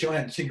than the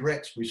giant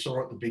T-Rex we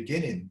saw at the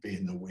beginning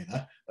being the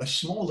winner, a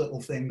small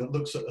little thing that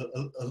looks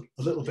a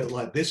little bit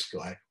like this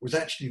guy was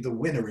actually the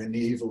winner in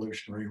the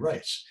evolutionary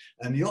race.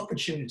 And the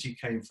opportunity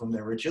came from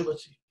their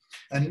agility.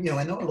 And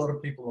I know a lot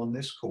of people on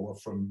this call are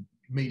from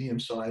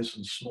medium-sized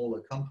and smaller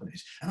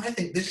companies, and I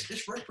think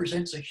this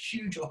represents a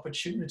huge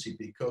opportunity,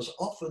 because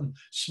often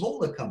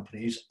smaller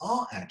companies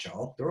are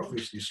agile. They're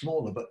obviously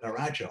smaller, but they're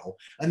agile,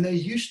 and they're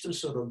used to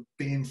sort of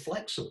being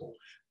flexible.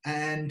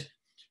 And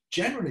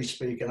generally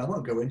speaking, I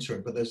won't go into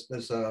it, but there's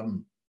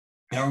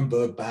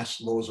Ehrenberg-Bass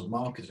laws of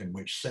marketing,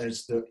 which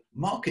says that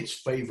markets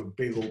favor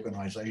big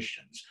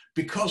organizations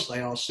because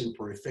they are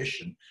super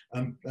efficient,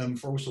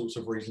 for all sorts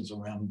of reasons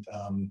around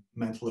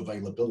mental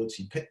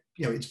availability.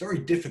 It's very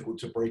difficult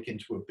to break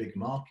into a big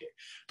market,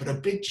 but a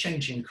big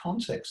change in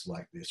context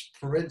like this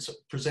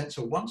presents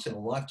a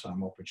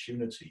once-in-a-lifetime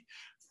opportunity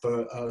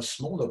for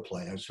smaller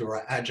players who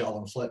are agile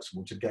and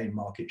flexible to gain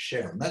market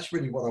share. And that's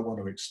really what I want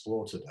to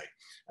explore today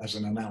as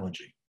an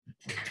analogy.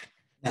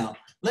 Now,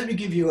 let me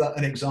give you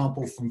an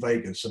example from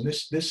Vegas. And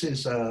this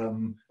is a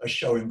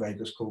show in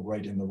Vegas called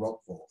Raiding the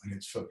Rock Vault. And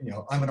it's for,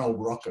 I'm an old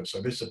rocker,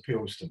 so this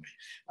appeals to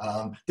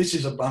me. This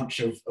is a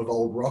bunch of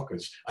old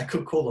rockers. I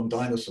could call them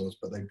dinosaurs,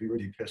 but they'd be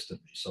really pissed at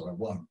me, so I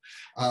won't.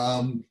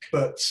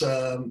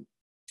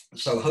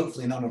 So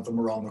hopefully none of them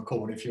are on the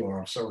call. And if you are,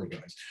 I'm sorry,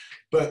 guys.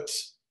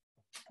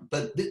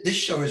 But this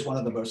show is one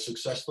of the most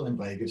successful in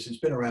Vegas. It's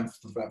been around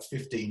for about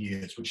 15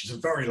 years, which is a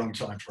very long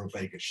time for a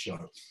Vegas show.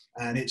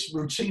 And it's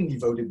routinely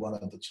voted one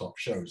of the top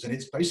shows. And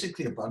it's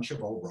basically a bunch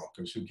of old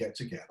rockers who get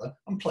together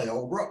and play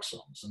old rock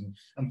songs,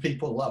 and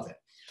people love it.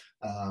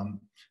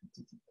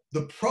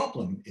 The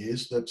problem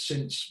is that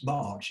since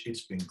March,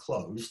 it's been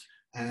closed.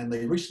 And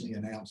they recently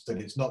announced that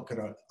it's not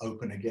going to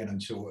open again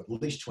until at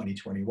least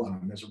 2021.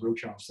 And there's a real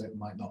chance that it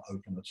might not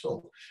open at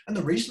all. And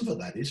the reason for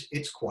that is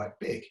it's quite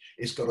big.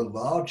 It's got a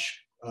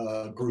large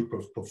group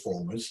of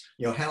performers.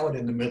 Howard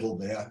in the middle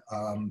there,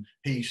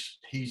 he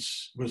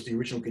was the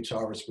original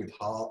guitarist with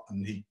Heart,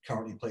 and he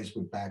currently plays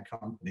with Bad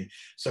Company.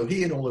 So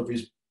he and all of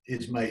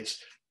his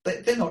mates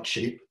they're not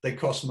cheap. They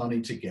cost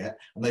money to get,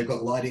 and they've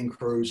got lighting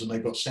crews, and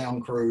they've got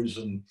sound crews,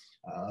 and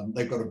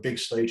they've got a big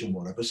stage and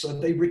whatever. So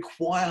they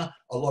require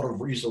a lot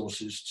of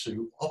resources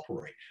to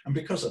operate. And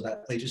because of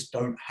that, they just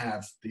don't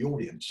have the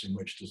audience in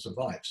which to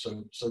survive.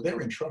 So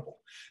they're in trouble.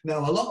 Now,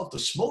 a lot of the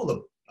smaller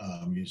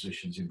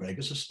musicians in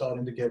Vegas are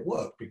starting to get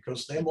work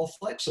because they're more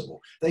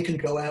flexible. They can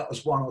go out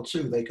as one or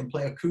two. They can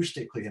play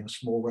acoustically in a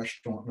small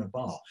restaurant and a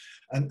bar.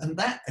 And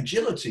that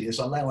agility is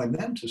allowing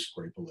them to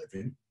scrape a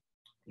living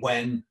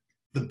when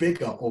the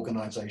bigger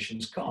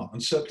organizations can't.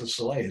 And Cirque du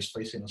Soleil is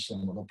facing a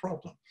similar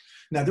problem.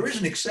 Now, there is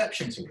an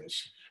exception to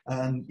this.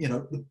 And, you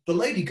know, the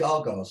Lady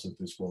Gagas of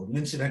this world, and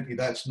incidentally,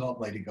 that's not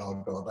Lady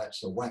Gaga,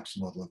 that's a wax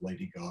model of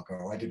Lady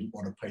Gaga. I didn't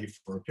want to pay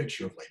for a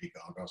picture of Lady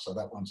Gaga, so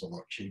that one's a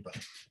lot cheaper.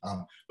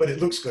 But it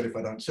looks good if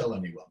I don't tell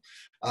anyone.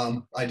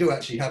 I do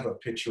actually have a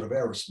picture of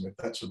Aerosmith.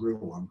 That's a real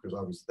one because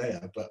I was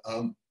there.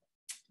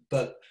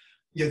 But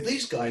you know,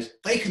 these guys,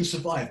 they can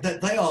survive.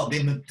 They are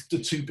in the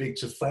too big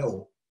to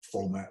fail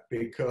format,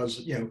 because,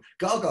 you know,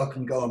 Gaga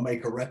can go and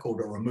make a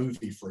record or a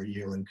movie for a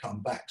year and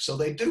come back. So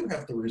they do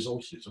have the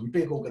resources, and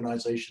big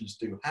organizations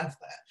do have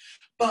that.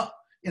 But,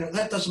 you know,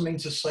 that doesn't mean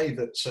to say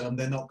that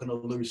they're not going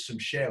to lose some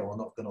share or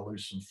not going to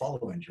lose some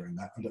following during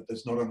that, and that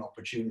there's not an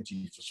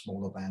opportunity for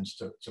smaller bands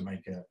to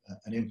make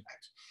an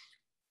impact.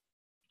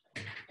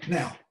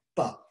 Now,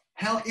 but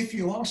how, if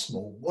you are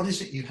small, what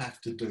is it you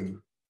have to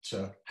do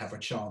to have a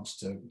chance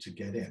to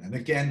get in? And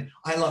again,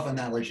 I love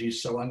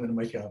analogies, so I'm going to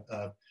make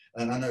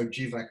and I know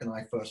Jivak and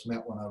I first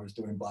met when I was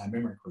doing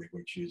biomimicry,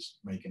 which is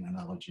making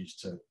analogies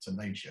to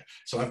nature.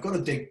 So I've got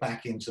to dig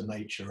back into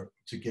nature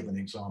to give an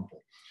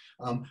example.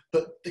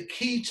 But the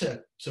key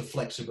to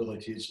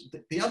flexibility is,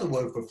 the other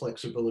word for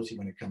flexibility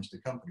when it comes to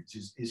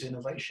companies is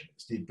innovation.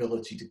 It's the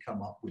ability to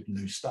come up with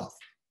new stuff.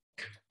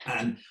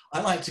 And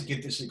I like to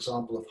give this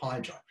example of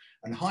Hydra.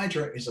 And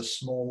Hydra is a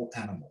small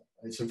animal.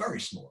 It's a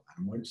very small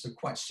animal. It's a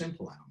quite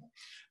simple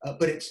animal.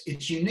 But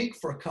it's unique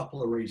for a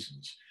couple of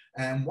reasons.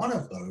 And one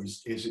of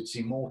those is it's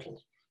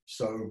immortal.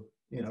 So,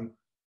 you know,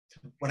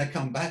 when I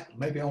come back,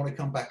 maybe I want to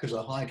come back as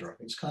a Hydra.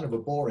 It's kind of a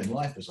boring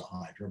life as a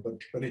Hydra,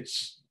 but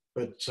it's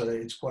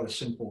quite a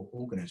simple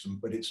organism,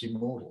 but it's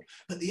immortal.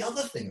 But the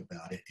other thing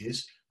about it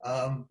is,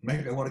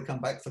 maybe I want to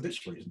come back for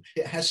this reason.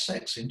 It has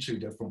sex in two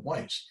different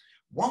ways.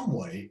 One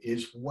way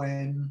is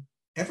when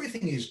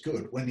everything is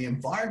good, when the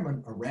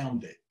environment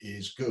around it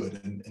is good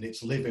and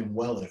it's living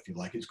well, if you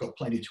like, it's got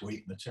plenty to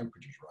eat and the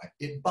temperature's right,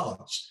 it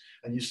buds.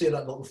 And you see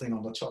that little thing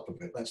on the top of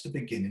it, that's the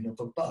beginning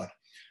of a bud.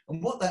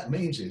 And what that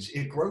means is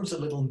it grows a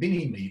little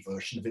mini-me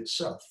version of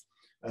itself.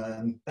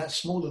 That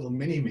small little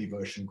mini-me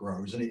version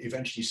grows and it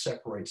eventually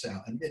separates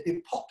out, and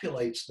it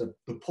populates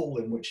the pool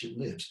in which it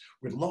lives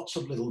with lots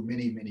of little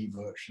mini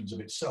versions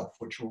of itself,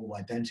 which are all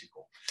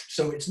identical.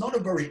 So it's not a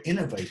very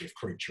innovative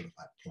creature at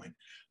that point.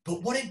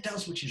 But what it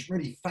does, which is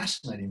really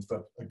fascinating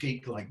for a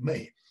geek like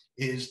me,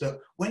 is that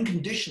when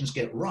conditions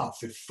get rough,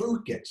 if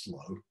food gets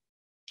low,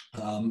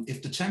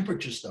 if the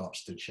temperature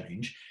starts to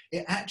change,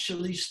 it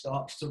actually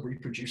starts to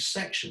reproduce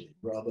sexually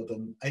rather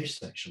than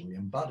asexually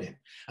and budding.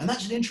 And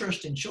that's an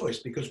interesting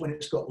choice, because when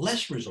it's got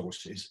less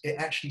resources, it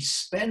actually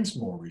spends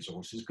more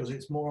resources because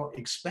it's more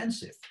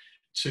expensive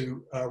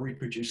to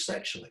reproduce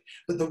sexually.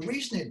 But the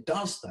reason it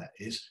does that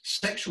is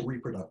sexual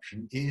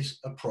reproduction is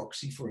a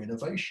proxy for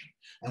innovation.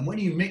 And when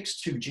you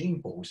mix two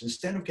gene pools,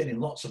 instead of getting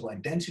lots of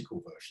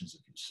identical versions of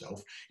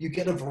yourself, you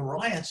get a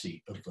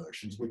variety of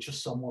versions which are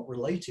somewhat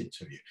related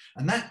to you.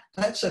 And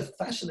that's a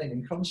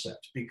fascinating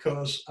concept,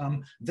 because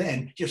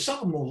then, you know, some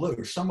of them will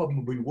lose, some of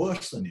them will be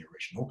worse than the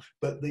original,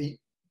 but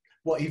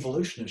what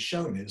evolution has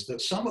shown is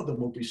that some of them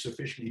will be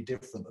sufficiently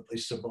different that they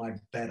survive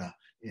better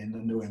in a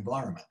new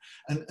environment.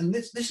 And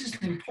this is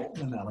an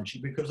important analogy,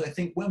 because I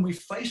think when we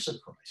face a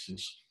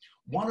crisis,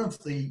 one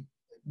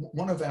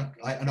of our,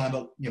 and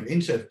I'm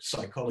into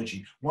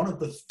psychology, one of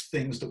the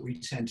things that we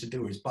tend to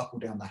do is buckle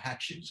down the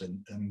hatches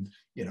and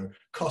you know,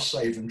 cost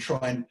save and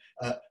try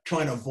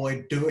and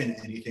avoid doing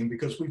anything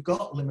because we've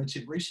got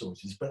limited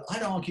resources. But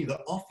I'd argue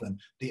that often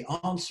the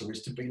answer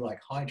is to be like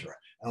Hydra.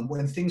 And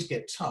when things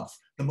get tough,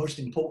 the most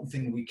important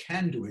thing we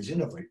can do is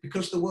innovate,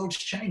 because the world's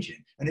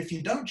changing. And if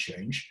you don't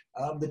change,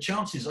 the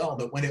chances are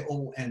that when it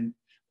all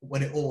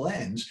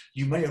ends,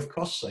 you may have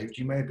cost saved,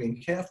 you may have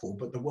been careful,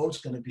 but the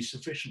world's going to be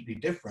sufficiently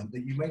different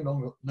that you may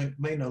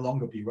no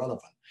longer be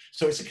relevant.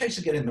 So it's a case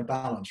of getting the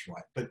balance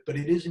right, but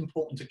it is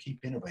important to keep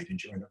innovating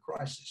during a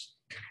crisis.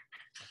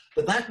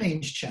 But that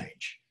means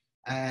change.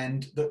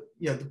 And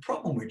the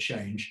problem with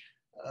change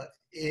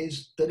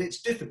is that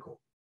it's difficult.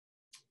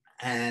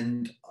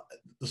 And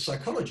the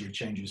psychology of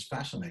change is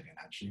fascinating,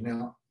 actually.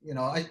 Now,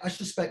 I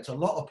suspect a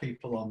lot of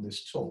people on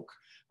this talk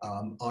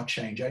are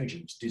change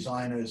agents,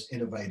 designers,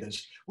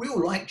 innovators. We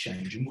all like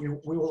change, and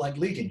we all like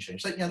leading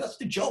change. So, that's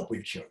the job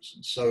we've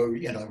chosen. So,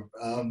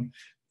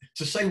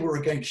 to say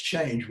we're against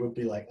change would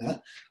be like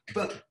that.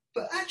 But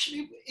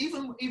actually,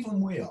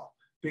 even we are,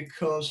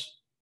 because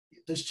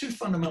there's two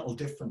fundamental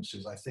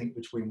differences, I think,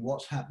 between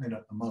what's happening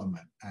at the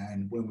moment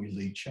and when we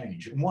lead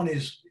change. And one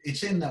is,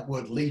 it's in that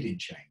word leading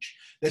change.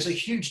 There's a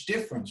huge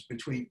difference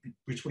between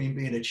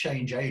being a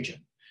change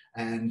agent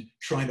and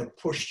trying to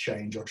push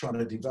change or trying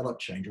to develop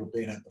change or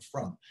being at the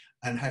front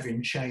and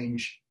having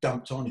change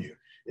dumped on you.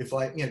 If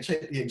I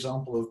take the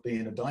example of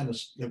being a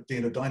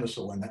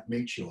dinosaur when that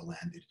meteor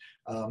landed,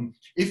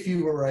 if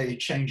you were a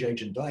change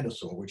agent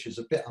dinosaur, which is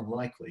a bit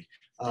unlikely,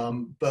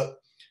 but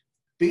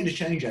being a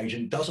change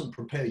agent doesn't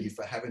prepare you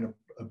for having a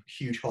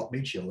huge hot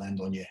meteor land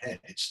on your head.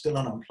 It's still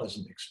an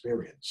unpleasant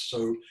experience.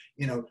 So,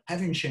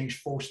 having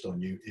change forced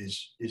on you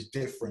is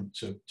different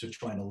to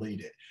trying to lead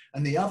it.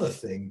 And the other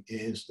thing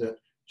is that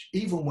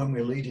even when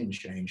we're leading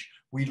change,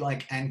 we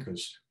like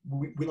anchors.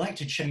 We like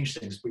to change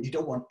things, but you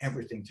don't want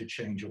everything to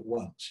change at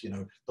once.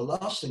 The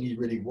last thing you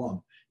really want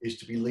is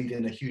to be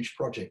leading a huge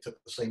project at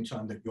the same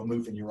time that you're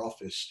moving your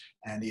office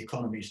and the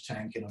economy's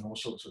tanking and all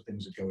sorts of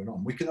things are going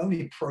on. We can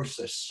only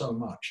process so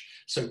much.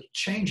 So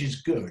change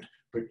is good,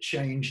 but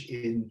change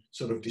in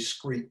sort of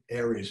discrete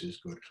areas is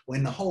good.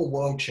 When the whole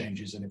world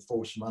changes and it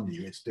falls from under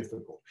you, it's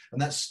difficult.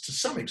 And that's to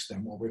some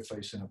extent what we're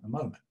facing at the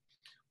moment.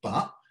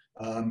 But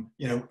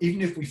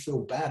even if we feel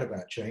bad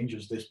about change,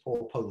 as this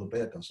poor polar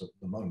bear does at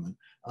the moment,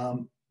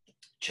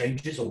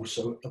 change is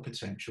also a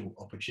potential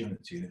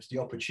opportunity. And it's the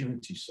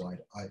opportunity side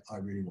I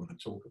really want to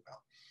talk about.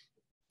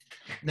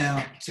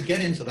 Now, to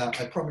get into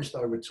that, I promised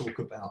I would talk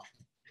about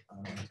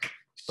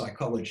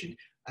psychology.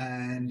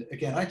 And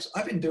again,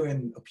 I've been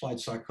doing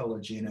applied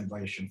psychology and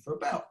innovation for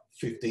about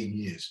 15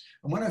 years.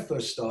 And when I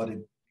first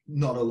started,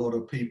 not a lot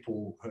of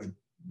people had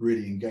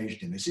really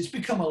engaged in this. It's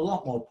become a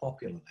lot more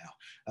popular now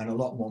and a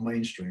lot more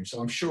mainstream.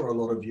 So I'm sure a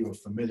lot of you are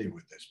familiar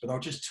with this, but I'll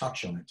just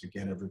touch on it to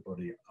get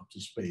everybody up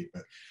to speed.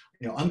 But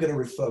I'm going to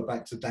refer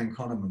back to Dan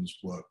Kahneman's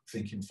work,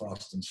 Thinking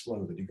Fast and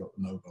Slow, that he got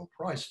the Nobel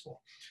Prize for.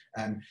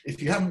 And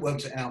if you haven't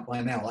worked it out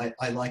by now,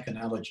 I like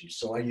analogies.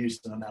 So I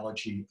used an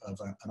analogy of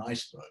an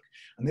iceberg.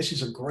 And this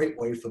is a great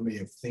way for me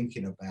of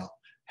thinking about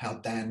how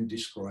Dan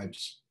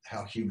describes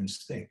how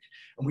humans think.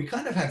 And we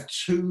kind of have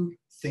two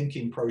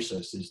thinking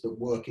processes that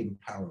work in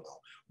parallel.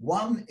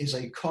 One is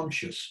a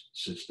conscious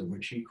system,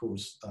 which he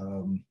calls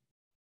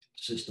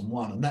system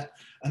one.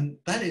 And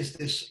that is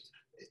this,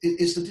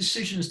 it's the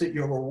decisions that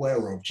you're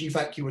aware of.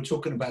 GVAC, you were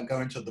talking about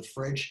going to the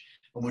fridge.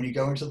 And when you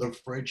go into the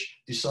fridge,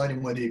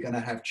 deciding whether you're going to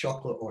have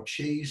chocolate or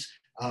cheese,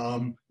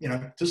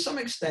 to some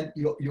extent,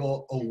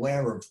 you're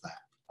aware of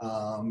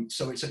that.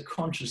 So it's a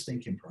conscious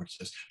thinking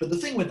process. But the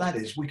thing with that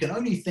is we can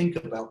only think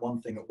about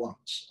one thing at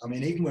once. I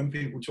mean, even when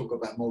people talk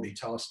about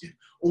multitasking,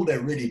 all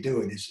they're really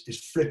doing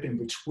is flipping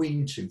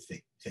between two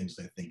things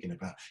they're thinking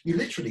about. You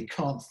literally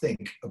can't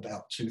think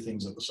about two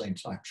things at the same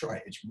time. Try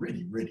it. It's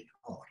really, really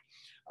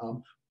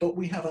hard. But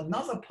we have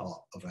another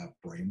part of our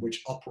brain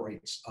which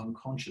operates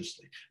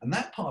unconsciously. And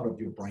that part of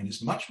your brain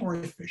is much more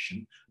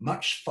efficient,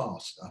 much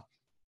faster,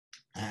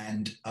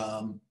 and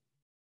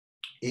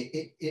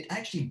it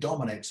actually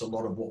dominates a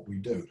lot of what we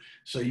do.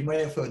 So you may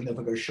have heard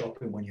never go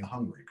shopping when you're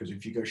hungry, because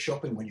if you go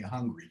shopping when you're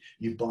hungry,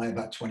 you buy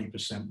about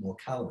 20% more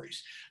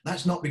calories.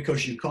 That's not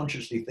because you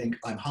consciously think,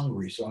 I'm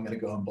hungry, so I'm going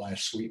to go and buy a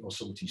sweet or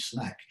salty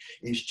snack.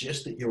 It's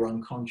just that your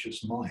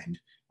unconscious mind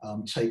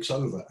takes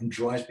over and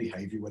drives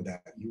behavior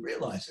without you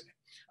realizing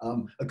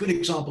it. A good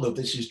example of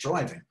this is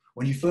driving.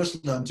 When you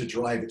first learn to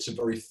drive, it's a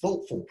very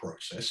thoughtful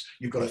process.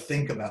 You've got to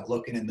think about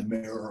looking in the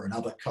mirror and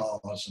other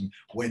cars and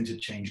when to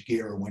change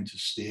gear and when to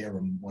steer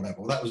and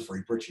whatever. Well, that was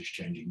very British,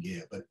 changing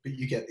gear, but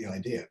you get the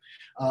idea.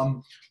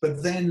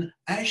 But then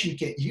as you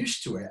get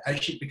used to it,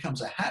 as it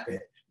becomes a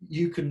habit,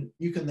 you can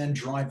then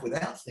drive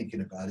without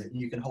thinking about it, and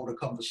you can hold a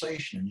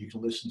conversation and you can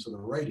listen to the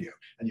radio,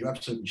 and you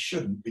absolutely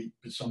shouldn't be,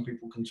 but some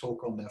people can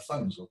talk on their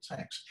phones or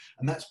text,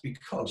 and that's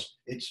because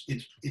it's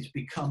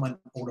become an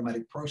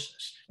automatic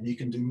process, and you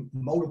can do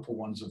multiple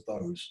ones of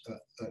those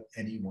at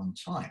any one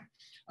time.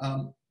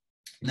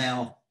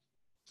 Now,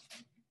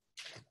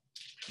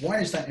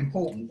 why is that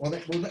important? Well,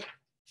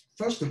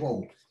 first of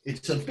all,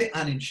 it's a bit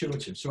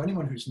unintuitive. So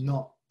anyone who's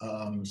not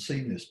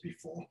seen this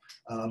before,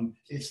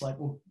 it's like,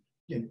 well,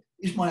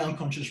 is my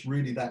unconscious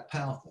really that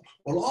powerful?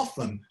 Well,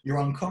 often your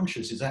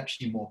unconscious is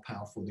actually more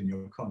powerful than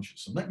your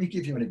conscious. And let me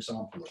give you an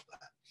example of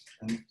that.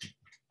 And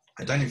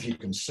I don't know if you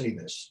can see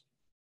this,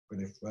 but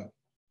if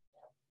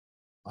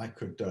I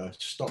could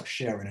stop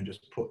sharing and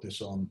just put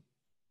this on.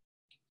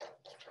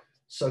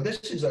 So this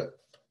is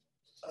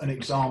an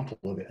example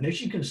of it. And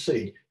as you can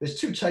see, there's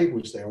two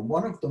tables there, and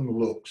one of them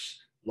looks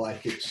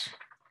like it's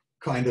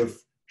kind of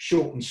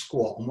short and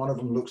squat, and one of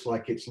them looks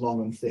like it's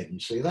long and thin. You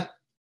see that?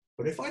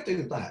 But if I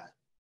do that,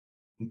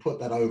 and put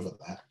that over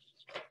that,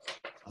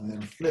 and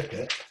then flip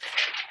it,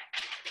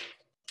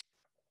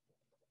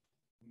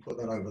 and put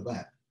that over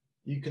that,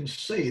 you can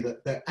see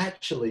that they're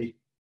actually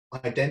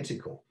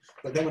identical.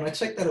 But then when I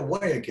take that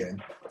away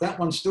again, that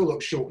one still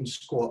looks short and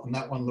squat, and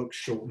that one looks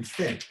short and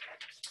thin.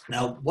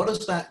 Now, what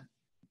does that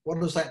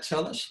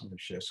tell us? I'm going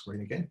to share screen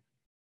again.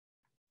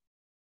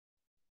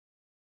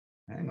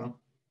 Hang on.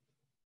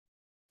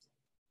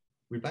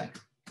 We're back.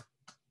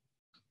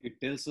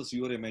 It tells us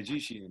you're a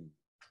magician.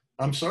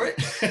 I'm sorry?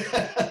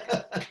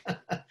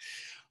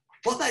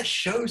 What that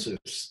shows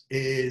us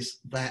is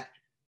that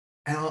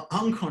our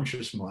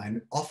unconscious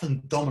mind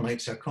often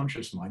dominates our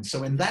conscious mind.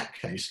 So in that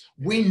case,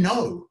 we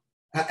know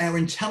Our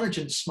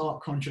intelligent,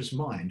 smart, conscious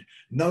mind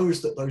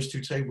knows that those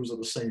two tables are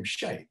the same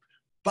shape.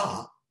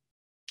 But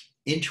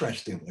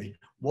interestingly,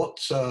 what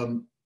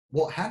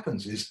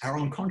happens is our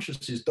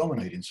unconscious is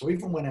dominating. So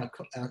even when our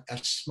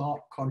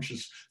smart,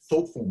 conscious,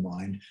 thoughtful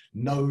mind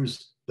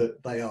knows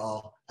that they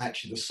are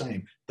actually the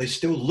same, they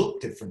still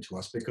look different to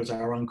us because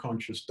our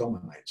unconscious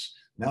dominates.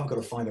 Now I've got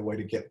to find a way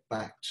to get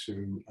back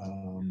to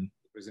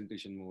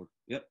presentation mode.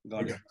 Yep,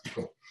 got it.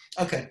 Cool.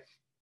 Okay.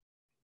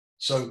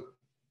 So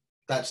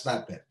that's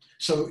that bit.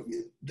 So,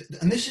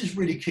 and this is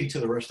really key to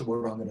the rest of what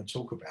I'm going to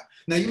talk about.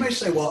 Now, you may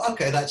say, well,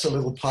 okay, that's a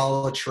little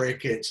parlor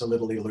trick. It's a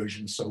little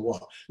illusion. So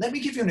what? Let me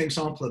give you an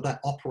example of that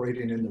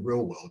operating in the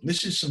real world. And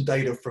this is some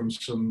data from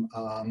some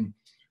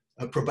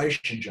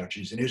probation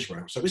judges in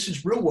Israel. So this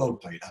is real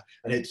world data,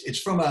 and it's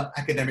from an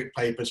academic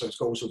paper. So it's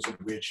got all sorts of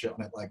weird shit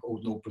on it, like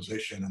ordinal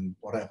position and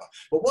whatever.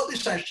 But what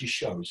this actually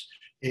shows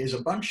is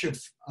a bunch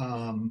of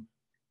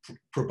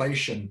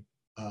probation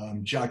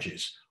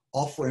judges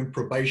offering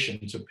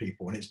probation to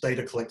people, and it's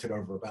data collected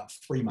over about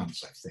 3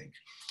 months, I think.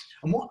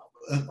 And what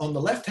on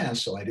the left-hand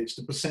side, it's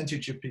the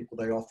percentage of people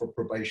they offer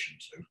probation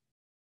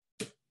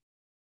to.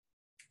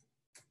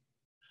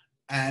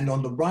 And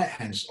on the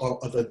right-hand side,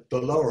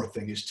 the lower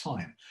thing is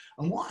time.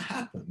 And what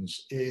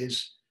happens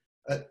is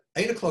at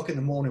 8 o'clock in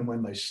the morning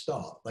when they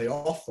start, they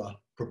offer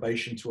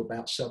probation to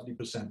about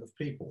 70% of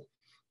people.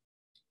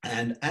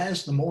 And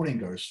as the morning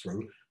goes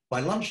through, by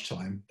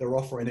lunchtime, they're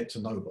offering it to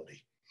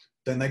nobody.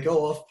 Then they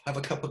go off, have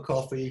a cup of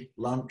coffee,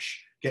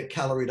 lunch, get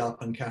caloried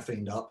up and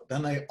caffeined up.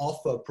 Then they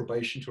offer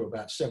probation to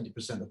about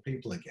 70% of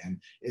people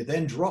again. It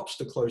then drops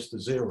to close to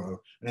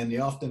zero. And in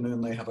the afternoon,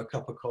 they have a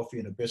cup of coffee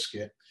and a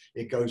biscuit.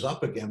 It goes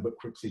up again, but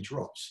quickly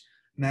drops.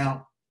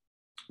 Now,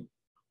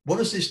 what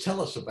does this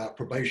tell us about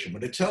probation?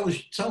 Well, it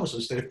tells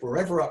us that if we're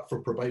ever up for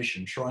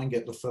probation, try and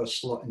get the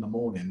first slot in the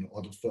morning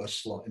or the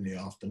first slot in the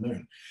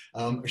afternoon.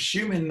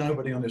 Assuming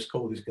nobody on this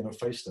call is going to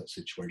face that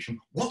situation,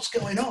 what's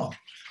going on?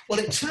 Well,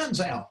 it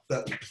turns out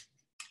that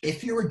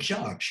if you're a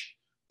judge,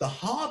 the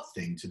hard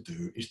thing to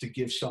do is to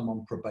give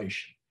someone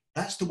probation.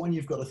 That's the one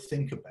you've got to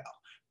think about,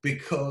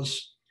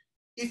 because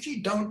if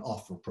you don't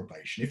offer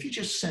probation, if you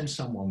just send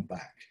someone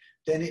back,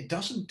 then it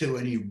doesn't do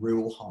any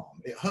real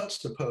harm. It hurts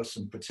the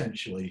person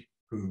potentially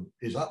who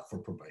is up for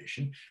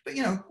probation, but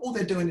all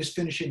they're doing is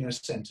finishing their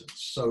sentence.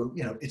 So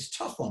it's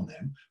tough on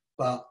them,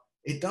 but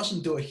it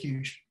doesn't do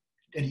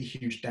any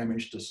huge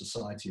damage to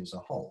society as a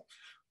whole.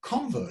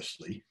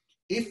 Conversely,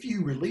 if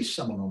you release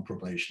someone on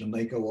probation and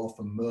they go off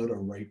and murder,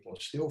 rape, or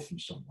steal from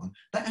someone,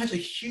 that has a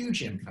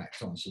huge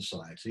impact on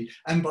society.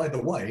 And by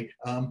the way,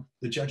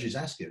 the judge's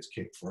ass gets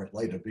kicked for it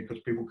later because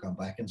people come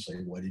back and say,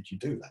 why did you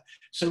do that?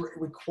 So it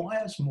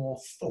requires more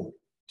thought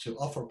to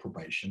offer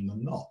probation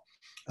than not.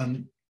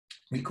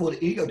 We call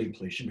it ego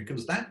depletion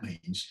because that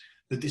means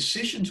the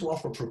decision to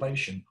offer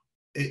probation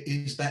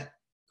is that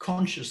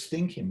conscious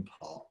thinking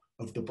part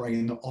of the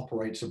brain that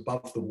operates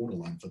above the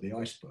waterline for the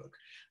iceberg.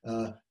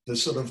 The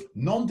sort of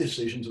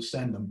non-decision to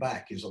send them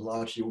back is a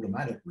largely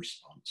automatic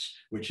response,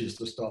 which is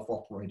the stuff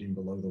operating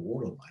below the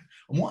waterline.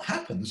 And what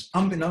happens,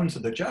 unbeknown to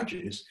the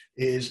judges,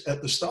 is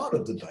at the start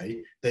of the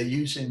day, they're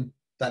using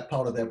that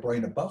part of their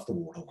brain above the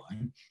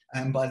waterline.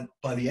 And by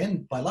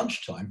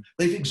lunchtime,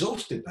 they've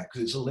exhausted that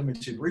because it's a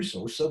limited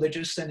resource. So they're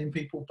just sending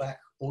people back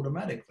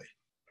automatically.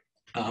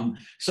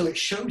 So it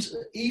shows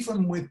that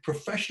even with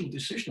professional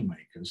decision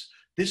makers,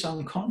 this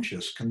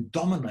unconscious can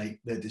dominate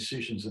their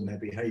decisions and their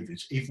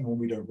behaviors, even when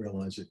we don't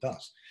realize it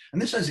does. And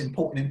this has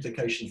important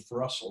implications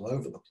for us all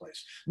over the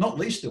place, not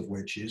least of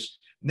which is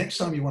next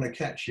time you want to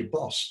catch your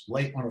boss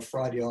late on a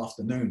Friday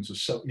afternoon,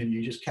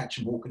 you just catch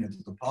him walking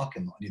into the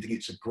parking lot and you think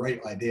it's a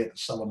great idea to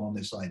sell them on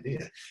this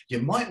idea. You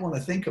might want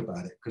to think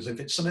about it, because if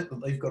it's something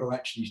that they've got to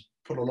actually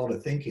put a lot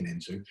of thinking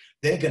into,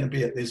 they're going to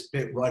be at this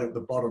bit right at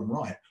the bottom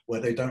right where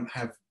they don't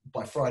have,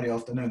 by Friday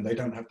afternoon, they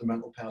don't have the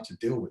mental power to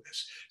deal with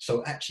this.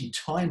 So actually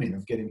timing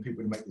of getting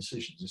people to make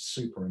decisions is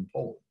super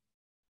important.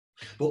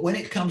 But when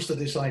it comes to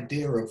this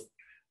idea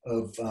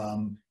of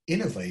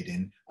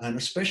innovating, and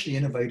especially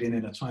innovating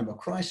in a time of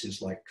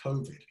crisis like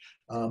COVID,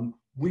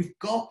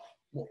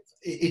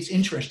 it's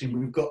interesting,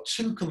 we've got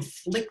two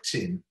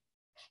conflicting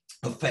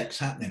effects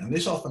happening, and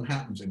this often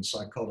happens in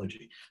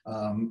psychology.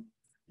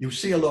 You'll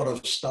see a lot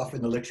of stuff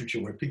in the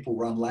literature where people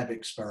run lab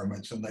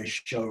experiments and they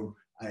show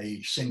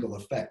a single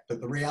effect, but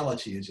the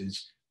reality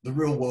is the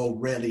real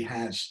world rarely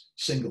has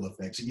single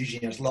effects. It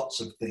usually has lots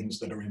of things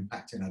that are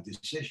impacting our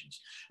decisions.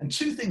 And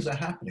two things are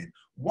happening.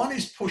 One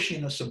is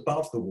pushing us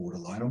above the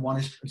waterline,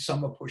 and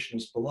some are pushing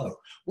us below.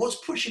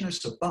 What's pushing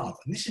us above,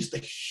 and this is the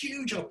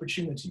huge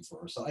opportunity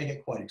for us that I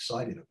get quite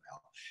excited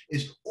about,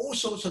 is all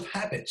sorts of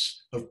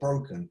habits have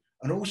broken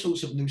and all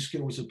sorts of new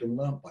skills have been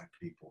learned by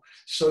people.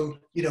 So,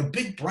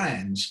 big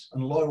brands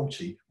and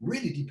loyalty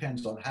really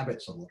depends on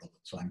habits a lot of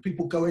the time.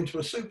 People go into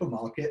a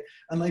supermarket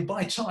and they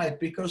buy Tide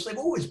because they've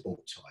always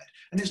bought Tide.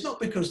 And it's not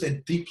because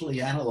they're deeply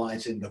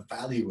analyzing the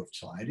value of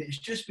Tide, it's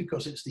just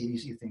because it's the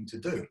easy thing to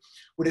do.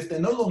 But if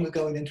they're no longer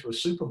going into a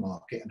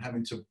supermarket and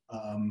having to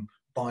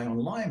buy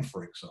online,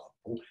 for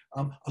example,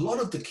 a lot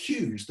of the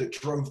cues that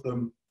drove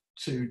them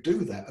to do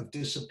that have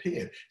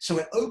disappeared. So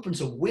it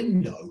opens a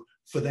window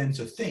for them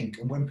to think.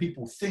 And when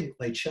people think,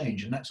 they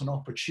change. And that's an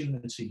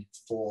opportunity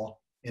for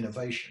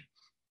innovation.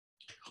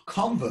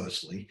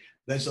 Conversely,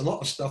 there's a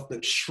lot of stuff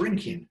that's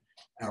shrinking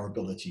our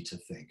ability to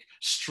think.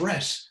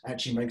 Stress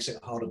actually makes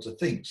it harder to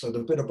think. So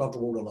the bit above the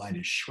waterline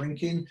is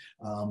shrinking.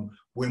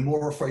 We're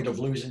more afraid of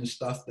losing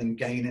stuff than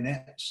gaining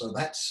it. So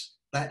that's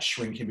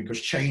shrinking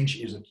because change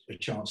is a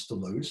chance to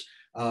lose.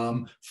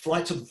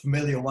 Flight to the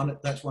familiar one,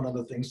 that's one of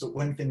the things that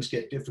when things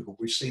get difficult,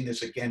 we've seen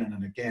this again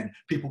and again,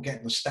 people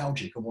get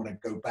nostalgic and want to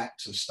go back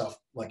to stuff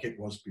like it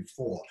was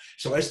before.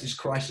 So as this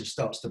crisis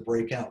starts to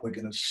break out, we're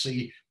going to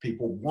see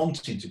people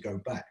wanting to go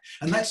back.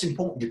 And that's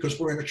important because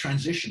we're in a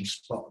transition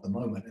spot at the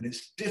moment, and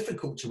it's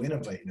difficult to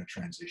innovate in a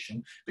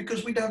transition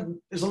because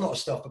there's a lot of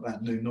stuff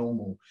about new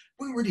normal.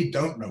 We really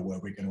don't know where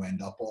we're going to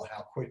end up or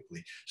how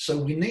quickly. So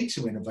we need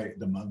to innovate at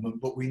the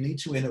moment, but we need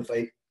to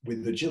innovate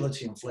with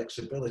agility and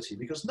flexibility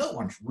because no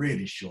one's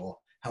really sure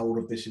how all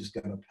of this is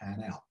going to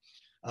pan out.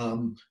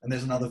 And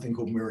there's another thing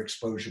called mirror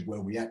exposure where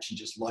we actually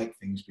just like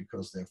things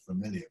because they're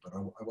familiar, but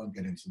I won't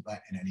get into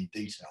that in any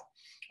detail.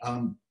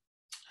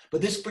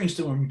 But this brings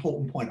to an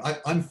important point.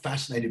 I'm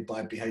fascinated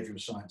by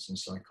behavioral science and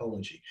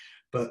psychology,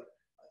 but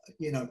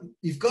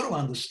you've got to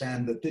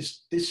understand that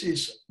this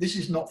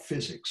is not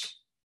physics.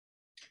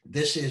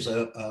 This is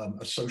a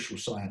social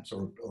science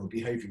or a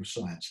behavioral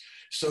science.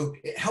 So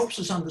it helps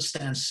us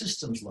understand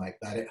systems like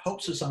that. It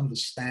helps us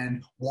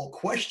understand what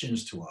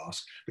questions to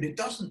ask, but it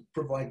doesn't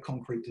provide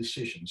concrete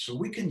decisions. So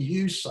we can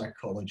use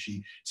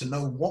psychology to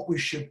know what we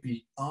should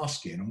be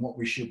asking and what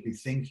we should be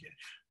thinking.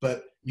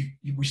 But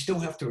we still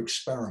have to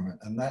experiment.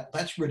 And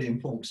that's really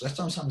important because I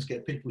sometimes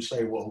get people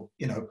say, well,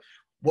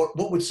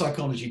 what would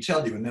psychology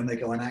tell you? And then they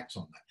go and act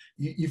on that.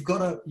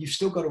 You've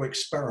still got to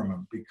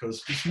experiment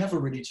because this never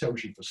really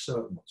tells you for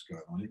certain what's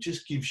going on. It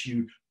just gives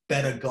you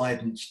better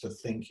guidance for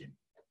thinking.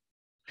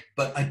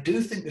 But I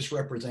do think this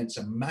represents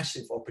a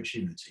massive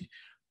opportunity.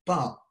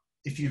 But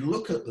if you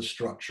look at the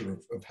structure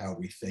of how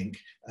we think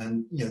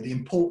and the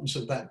importance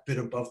of that bit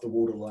above the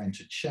waterline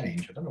to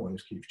change, I don't know why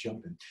this keeps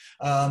jumping.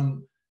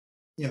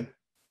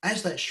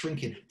 As that's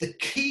shrinking, the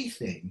key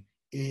thing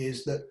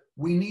is that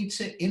we need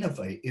to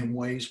innovate in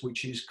ways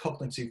which is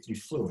cognitively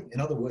fluent.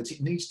 In other words, it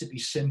needs to be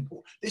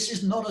simple. This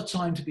is not a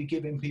time to be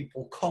giving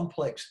people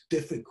complex,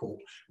 difficult,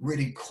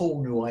 really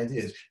cool new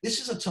ideas. This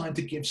is a time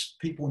to give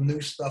people new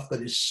stuff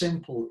that is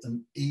simple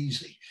and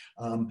easy.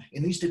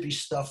 It needs to be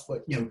stuff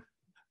that,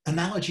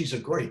 analogies are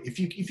great. If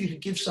you could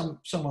give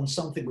someone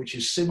something which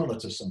is similar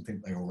to something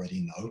they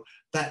already know,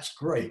 that's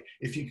great.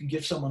 If you can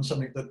give someone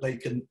something that they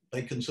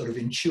can sort of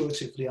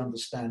intuitively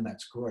understand,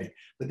 that's great.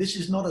 But this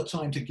is not a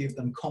time to give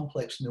them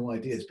complex new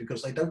ideas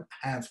because they don't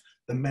have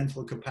the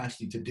mental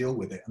capacity to deal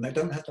with it and they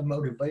don't have the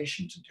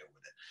motivation to deal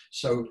with it.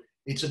 So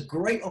it's a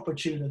great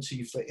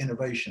opportunity for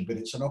innovation, but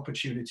it's an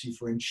opportunity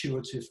for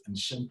intuitive and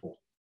simple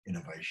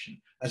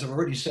innovation. As I've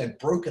already said,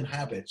 broken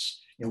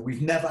habits,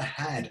 we've never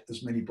had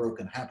as many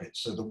broken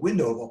habits. So the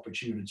window of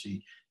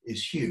opportunity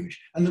is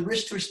huge. And the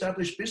risk to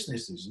establish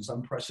businesses is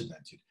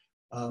unprecedented.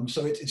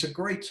 So it's a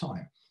great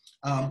time.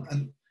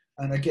 And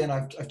again,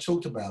 I've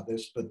talked about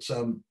this, but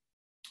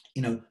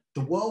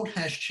the world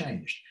has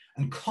changed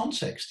and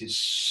context is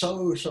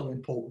so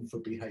important for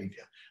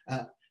behavior.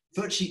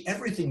 Virtually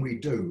everything we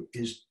do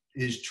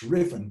is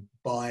driven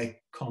by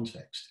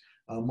context.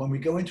 When we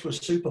go into a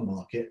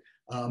supermarket,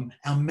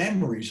 our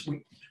memories,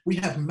 we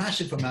have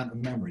massive amount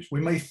of memories. We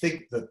may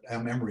think that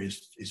our memory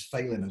is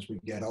failing as we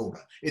get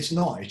older. It's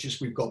not, it's just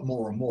we've got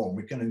more and more and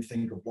we're going to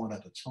think of one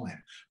at a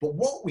time. But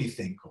what we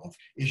think of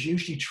is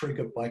usually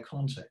triggered by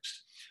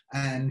context.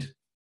 And,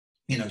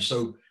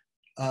 so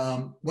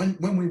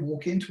when we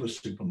walk into a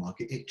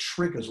supermarket, it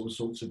triggers all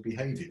sorts of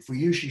behavior. If we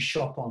usually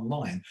shop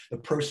online, the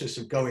process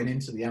of going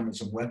into the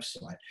Amazon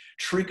website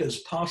triggers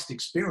past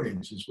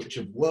experiences which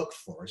have worked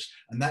for us,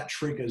 and that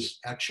triggers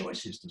our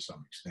choices to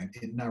some extent.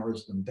 It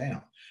narrows them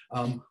down.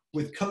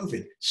 With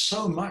COVID,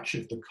 so much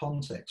of the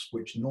context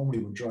which normally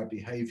would drive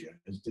behavior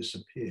has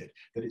disappeared,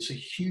 that it's a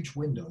huge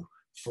window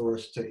for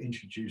us to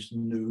introduce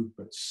new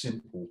but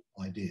simple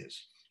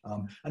ideas.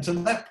 And to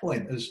that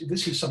point,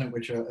 this is something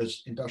which,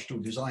 as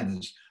industrial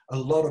designers, a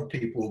lot of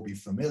people will be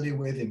familiar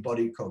with,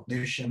 embodied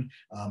cognition.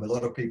 A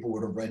lot of people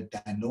would have read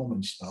Dan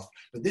Norman's stuff,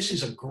 but this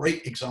is a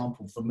great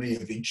example for me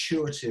of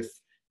intuitive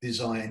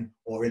design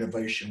or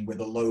innovation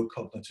with a low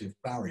cognitive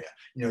barrier.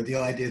 The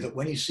idea that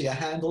when you see a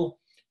handle,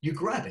 you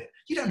grab it.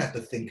 You don't have to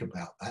think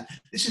about that.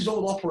 This is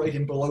all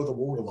operating below the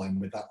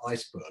waterline with that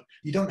iceberg.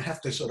 You don't have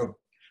to sort of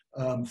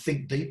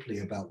think deeply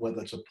about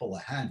whether to pull a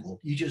handle.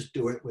 You just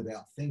do it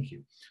without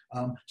thinking.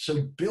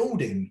 So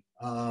building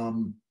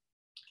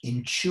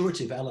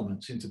intuitive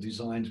elements into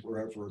designs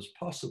wherever as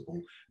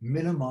possible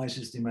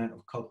minimizes the amount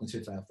of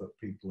cognitive effort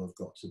people have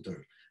got to do.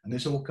 And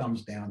this all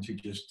comes down to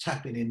just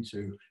tapping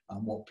into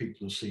what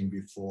people have seen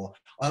before.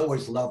 I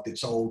always loved,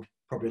 it's old,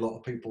 probably a lot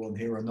of people on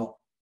here are not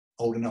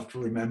old enough to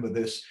remember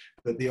this,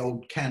 but the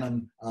old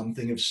canon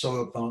thing of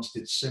so advanced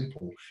it's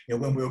simple.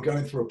 When we were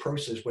going through a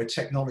process where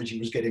technology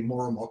was getting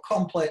more and more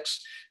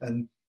complex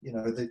and you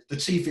know, the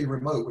TV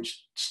remote,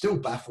 which still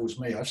baffles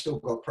me. I've still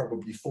got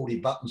probably 40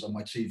 buttons on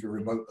my TV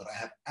remote that I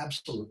have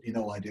absolutely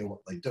no idea what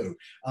they do.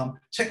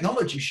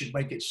 Technology should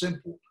make it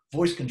simple.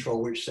 Voice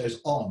control, which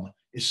says on,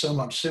 is so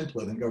much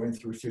simpler than going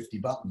through 50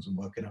 buttons and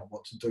working out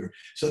what to do.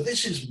 So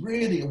this is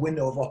really a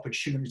window of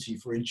opportunity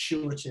for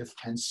intuitive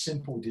and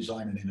simple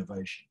design and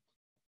innovation.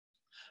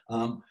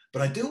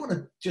 But I do want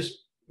to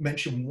just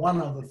mention one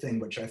other thing,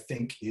 which I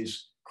think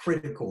is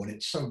critical, and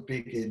it's so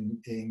big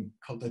in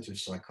cognitive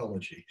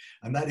psychology,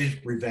 and that is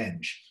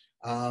revenge.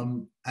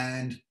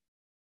 And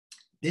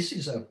this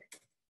is a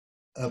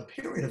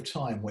period of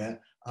time where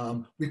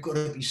we've got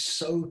to be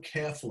so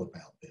careful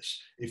about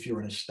this if you're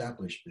an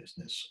established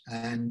business.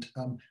 And,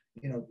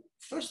 you know,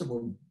 first of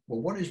all,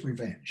 well, what is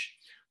revenge?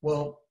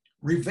 Well,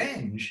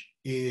 revenge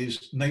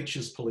is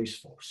nature's police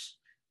force.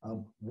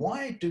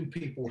 Why do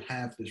people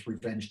have this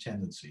revenge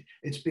tendency?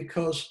 It's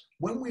because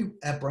when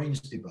our brains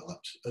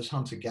developed as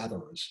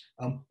hunter-gatherers,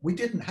 we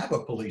didn't have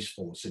a police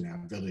force in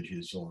our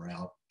villages or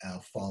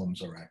our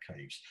farms or our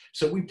caves.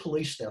 So we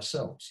policed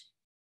ourselves.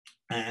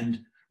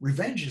 And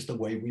revenge is the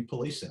way we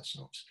police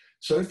ourselves.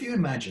 So if you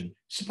imagine,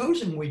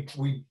 supposing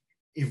we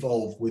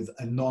evolve with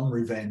a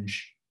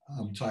non-revenge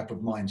type of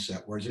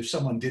mindset, whereas if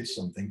someone did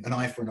something, an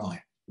eye for an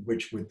eye,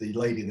 which with the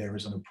lady there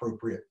is an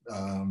appropriate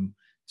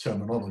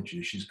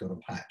terminology, she's got a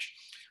patch.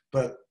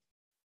 But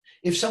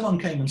if someone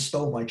came and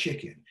stole my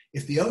chicken,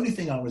 if the only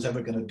thing I was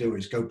ever going to do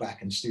is go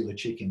back and steal a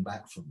chicken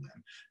back from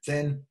them,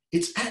 then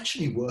it's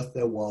actually worth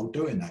their while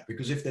doing that,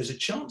 because if there's a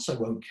chance I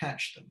won't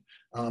catch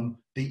them,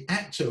 the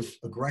act of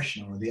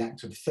aggression or the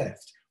act of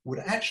theft would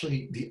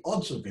actually, the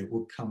odds of it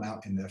would come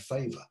out in their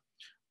favor.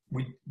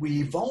 We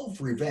evolve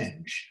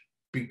revenge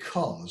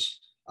because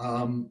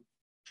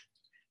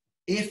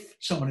if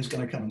someone is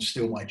going to come and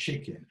steal my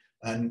chicken,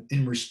 and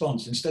in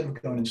response, instead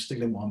of going and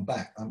stealing one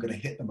back, I'm going to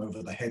hit them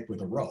over the head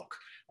with a rock.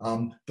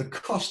 The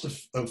cost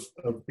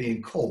of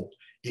being caught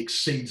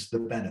exceeds the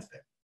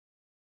benefit.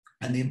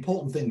 And the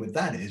important thing with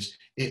that is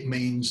it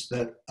means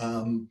that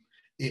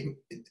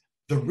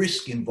the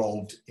risk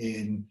involved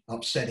in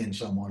upsetting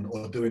someone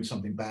or doing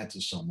something bad to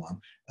someone,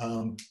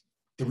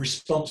 the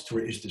response to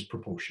it is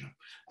disproportionate.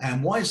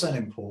 And why is that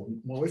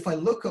important? Well, if I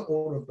look at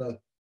all of the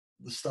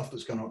stuff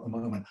that's going on at the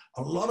moment,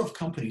 a lot of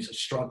companies are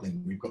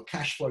struggling. We've got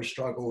cash flow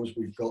struggles.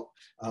 We've got,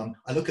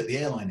 I look at the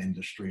airline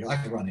industry.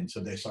 I've run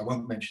into this. I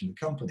won't mention the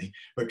company,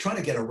 but trying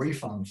to get a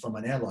refund from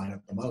an airline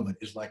at the moment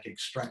is like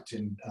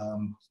extracting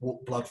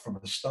blood from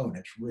a stone.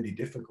 It's really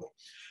difficult.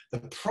 The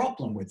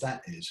problem with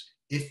that is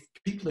if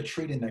people are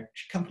treating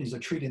companies are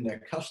treating their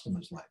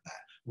customers like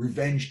that,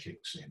 revenge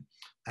kicks in.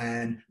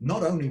 And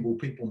not only will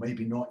people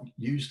maybe not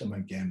use them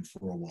again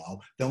for a while,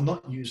 they'll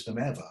not use them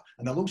ever.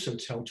 And they'll also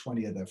tell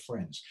 20 of their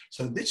friends.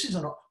 So this is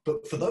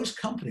but for those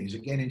companies,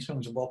 again, in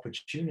terms of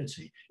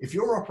opportunity, if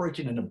you're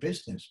operating in a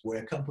business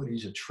where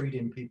companies are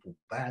treating people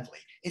badly,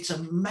 it's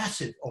a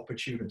massive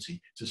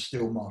opportunity to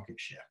steal market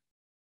share.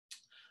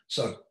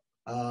 So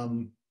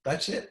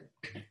that's it.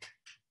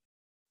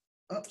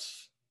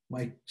 Oops,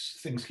 my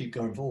things keep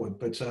going forward,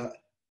 but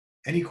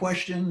any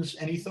questions,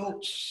 any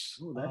thoughts?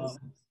 Oh, that is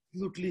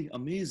absolutely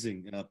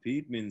amazing,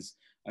 Pete. Means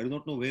I do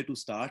not know where to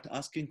start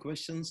asking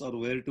questions or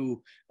where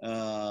to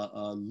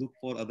look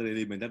for other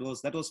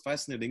elements. That was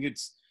fascinating.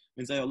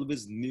 Means I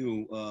always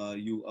knew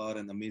you are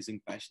an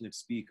amazing, passionate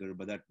speaker,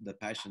 but that the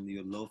passion,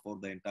 your love for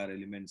the entire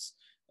elements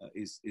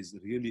is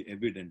really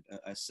evident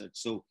as such.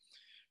 So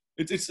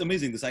it's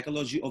amazing, the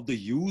psychology of the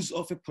use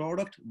of a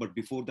product, but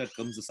before that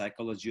comes the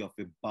psychology of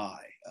a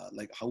buy,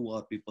 like how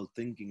are people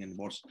thinking and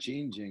what's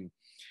changing.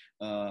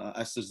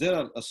 As such, there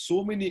are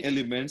so many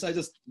elements. I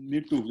just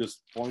need to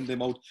just point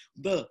them out.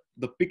 The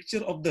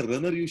picture of the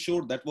runner you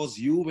showed, that was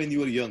you when you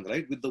were young,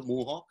 right? With the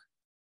mohawk?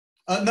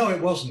 No,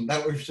 it wasn't.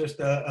 That was just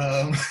it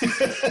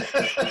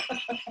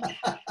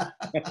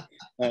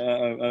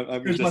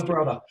was my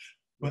brother.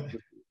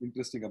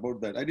 Interesting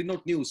about that. I did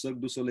not know Cirque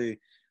du Soleil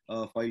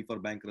filed for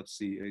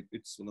bankruptcy.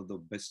 It's one of the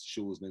best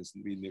shows.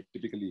 We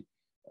typically,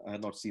 I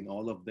have not seen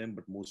all of them,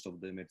 but most of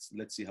them.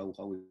 Let's see how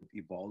it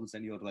evolves.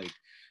 And you're right,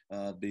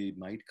 they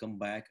might come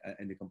back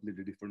in a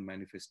completely different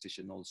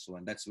manifestation also.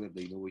 And that's where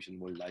the innovation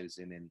world lies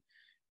in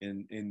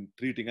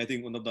treating. I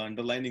think one of the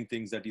underlining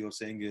things that you're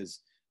saying is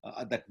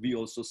that we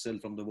also sell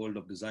from the world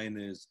of design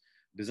is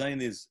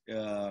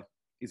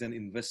an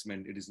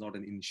investment. It is not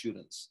an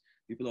insurance.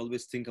 People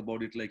always think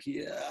about it like,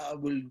 yeah,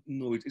 well,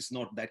 no, it's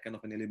not that kind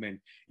of an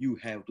element. You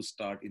have to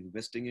start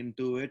investing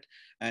into it.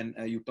 And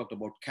you talked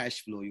about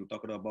cash flow. You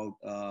talked about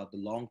the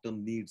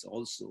long-term needs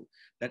also.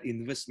 That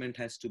investment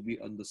has to be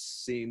on the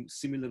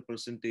similar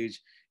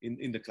percentage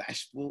in the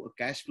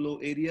cash flow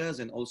areas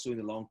and also in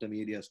the long-term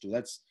areas too.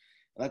 That's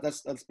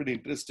pretty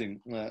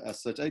interesting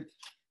as such.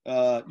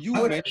 I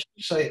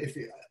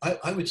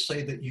would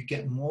say that you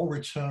get more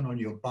return on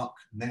your buck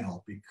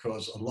now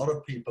because a lot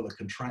of people are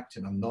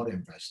contracting and not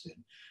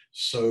investing.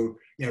 So,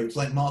 it's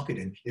like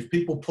marketing. If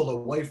people pull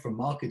away from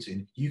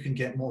marketing, you can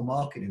get more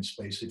marketing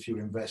space if you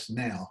invest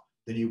now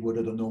than you would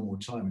at a normal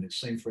time. And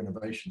it's same for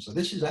innovation. So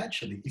this is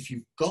actually, if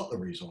you've got the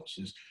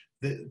resources,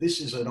 this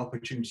is an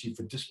opportunity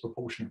for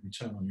disproportionate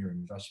return on your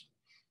investment.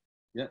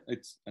 Yeah,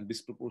 and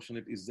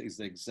disproportionate is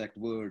the exact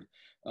word.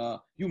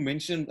 You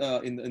mentioned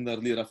in the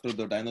earlier, after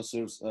the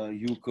dinosaurs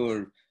U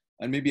curve,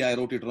 and maybe I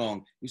wrote it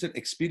wrong. You said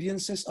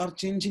experiences are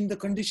changing the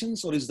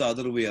conditions, or is the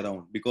other way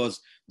around? Because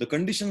the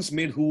conditions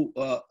made who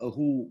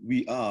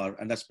we are,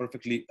 and that's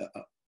perfectly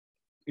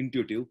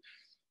intuitive.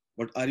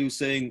 But are you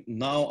saying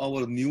now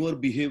our newer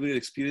behavioral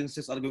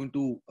experiences are going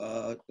to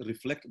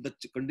reflect the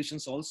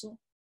conditions also?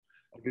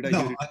 Or did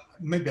I hear it?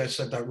 Maybe I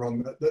said that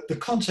wrong. The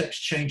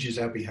context changes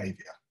our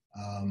behavior.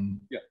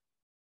 Yeah.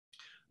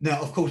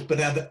 Now, of course, but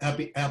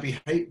our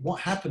behavior,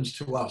 what happens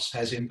to us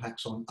has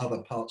impacts on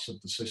other parts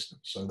of the system.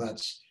 So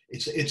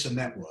it's a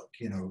network,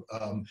 you know,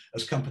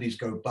 as companies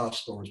go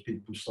bust or as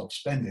people stop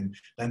spending,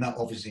 then that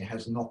obviously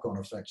has knock-on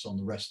effects on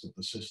the rest of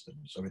the system.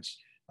 So it's,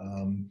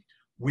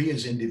 we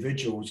as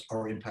individuals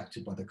are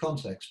impacted by the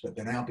context, but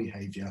then our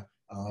behavior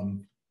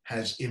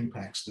has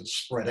impacts that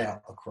spread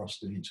out across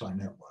the entire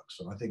network.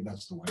 So I think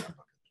that's the way I look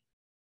at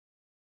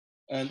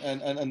it.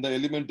 And the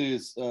element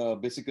is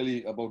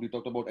basically about, you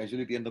talked about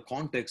agility, and the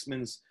context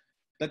means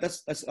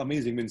that's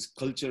amazing. Means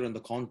culture and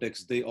the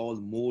context, they all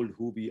mold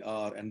who we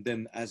are. And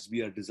then as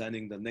we are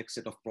designing the next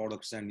set of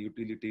products and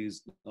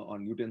utilities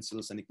on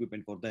utensils and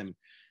equipment for them,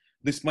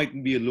 this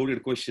might be a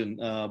loaded question,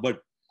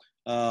 but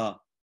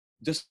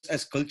just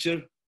as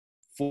culture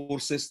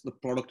forces the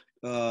product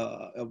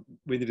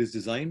when it is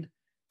designed,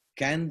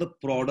 can the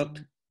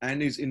product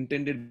and its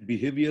intended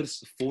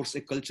behaviors force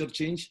a culture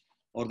change,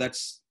 or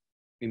that's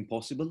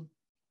impossible?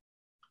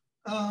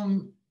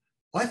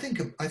 I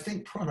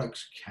think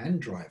products can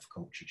drive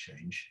culture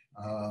change.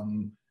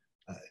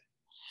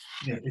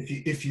 You know,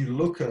 if you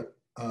look at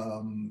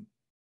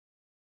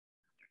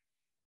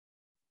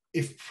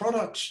if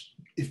products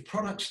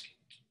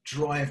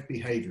drive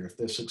behavior, if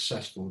they're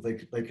successful,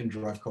 they can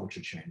drive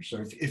culture change.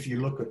 So if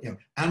you look at, you know,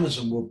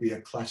 Amazon will be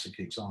a classic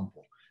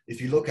example. If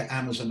you look at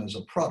Amazon as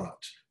a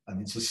product,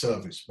 and it's a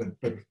service, but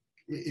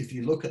if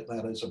you look at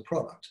that as a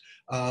product,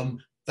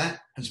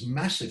 that has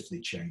massively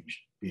changed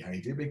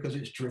behavior because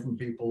it's driven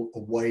people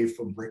away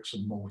from bricks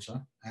and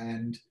mortar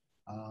and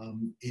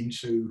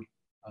into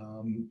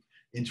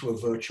a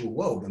virtual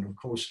world. And of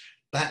course,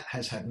 that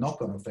has had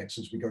knock-on effects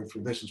as we go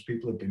through this, as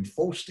people have been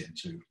forced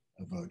into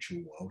a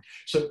virtual world.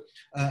 So,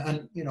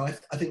 and you know,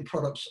 I think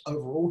products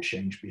overall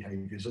change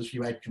behaviors as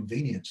you add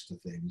convenience to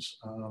things.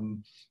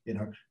 You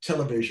know,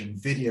 television,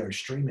 video,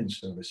 streaming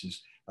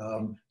services,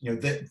 you know,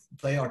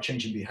 they are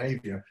changing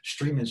behavior.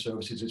 Streaming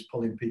services is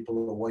pulling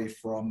people away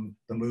from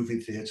the movie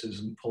theaters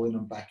and pulling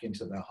them back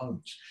into their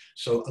homes.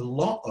 So a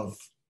lot of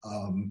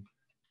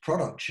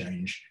product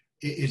change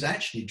is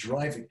actually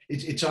driving.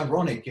 It's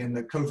ironic in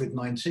that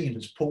COVID-19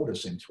 has pulled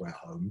us into our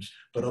homes,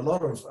 but a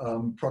lot of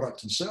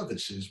product and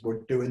services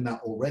were doing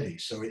that already.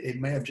 So it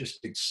may have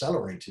just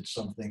accelerated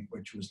something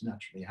which was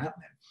naturally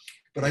happening.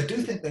 But I do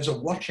think there's a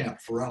watch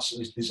out for us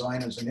as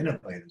designers and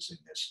innovators in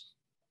this.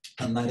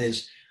 And that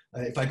is,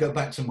 if I go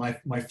back to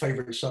my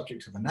favorite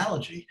subject of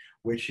analogy,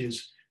 which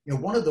is, you know,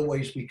 one of the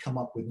ways we come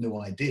up with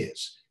new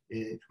ideas,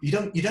 you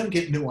don't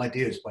get new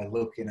ideas by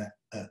looking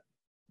at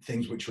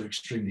things which are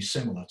extremely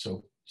similar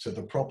to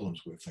the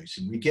problems we're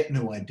facing. We get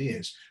new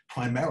ideas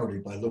primarily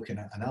by looking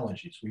at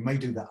analogies. We may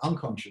do that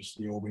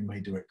unconsciously or we may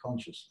do it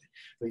consciously.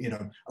 But, you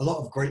know, a lot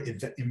of great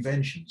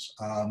inventions.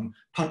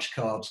 Punch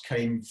cards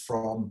came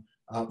from,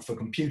 for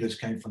computers,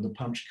 came from the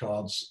punch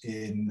cards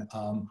in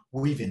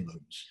weaving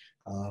looms.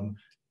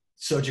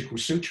 Surgical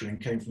suturing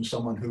came from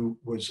someone who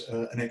was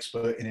an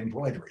expert in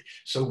embroidery.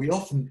 So we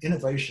often,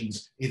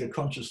 innovations, either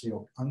consciously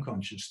or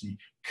unconsciously,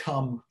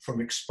 come from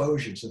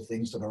exposure to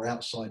things that are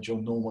outside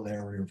your normal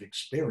area of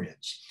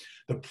experience.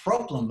 The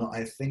problem that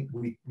I think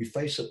we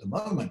face at the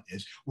moment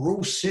is we're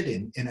all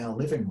sitting in our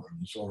living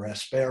rooms or our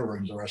spare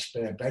rooms or our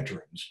spare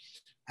bedrooms,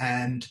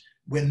 and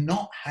we're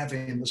not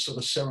having the sort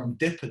of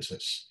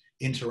serendipitous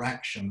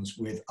interactions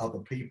with other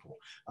people.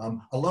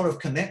 A lot of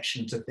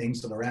connection to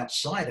things that are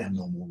outside our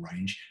normal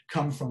range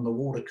come from the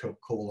water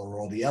cooler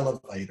or the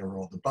elevator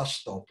or the bus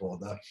stop or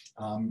the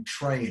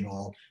train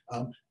or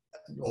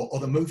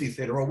the movie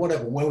theater or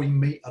whatever, where we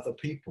meet other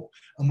people.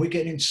 And we're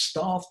getting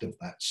starved of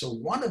that. So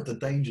one of the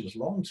dangers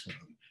long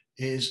term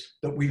is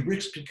that we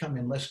risk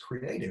becoming less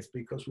creative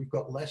because we've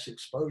got less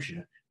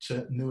exposure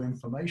to new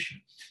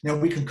information. Now,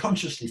 we can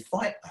consciously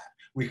fight that.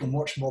 We can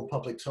watch more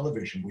public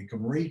television, we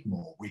can read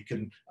more, we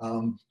can,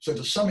 so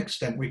to some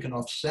extent we can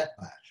offset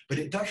that, but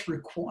it does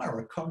require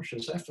a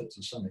conscious effort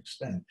to some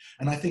extent.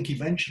 And I think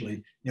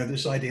eventually, you know,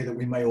 this idea that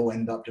we may all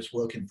end up just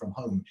working from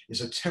home is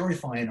a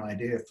terrifying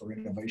idea for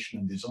innovation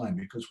and design,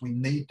 because we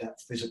need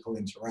that physical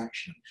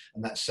interaction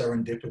and that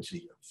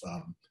serendipity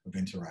of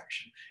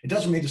interaction. It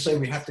doesn't mean to say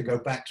we have to go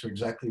back to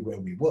exactly where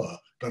we were,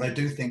 but I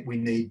do think we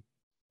need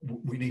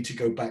to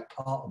go back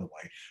part of the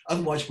way.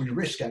 Otherwise, we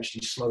risk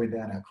actually slowing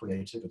down our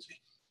creativity.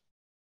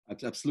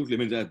 Absolutely. I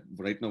mean, that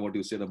right now, what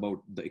you said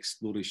about the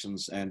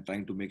explorations and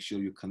trying to make sure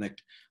you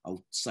connect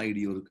outside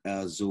your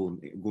zone,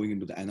 going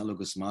into the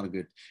analogous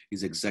market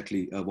is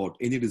exactly what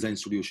any design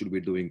studio should be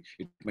doing.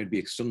 It might be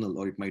external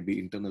or it might be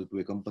internal to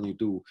a company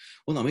too.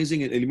 One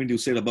amazing element you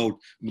said about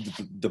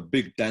the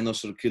big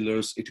dinosaur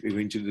killers, it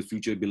eventually in the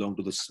future belong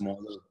to the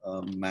smaller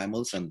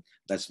mammals, and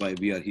that's why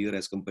we are here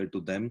as compared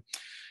to them.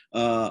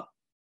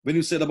 When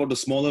you said about the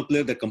smaller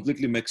player, that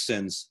completely makes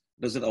sense.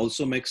 Does it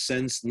also make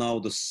sense now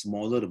the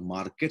smaller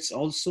markets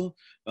also?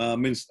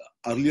 Means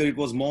earlier it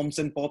was moms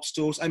and pop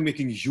stores. I'm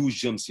making huge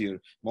jumps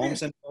here.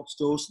 Moms and pop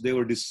stores, they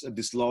were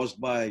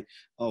dislodged by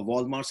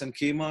Walmarts and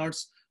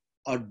Kmarts.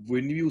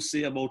 When you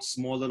say about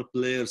smaller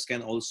players,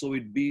 can also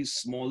it be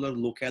smaller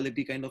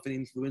locality kind of an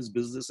influence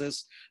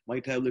businesses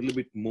might have a little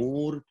bit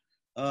more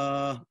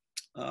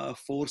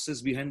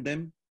forces behind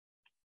them?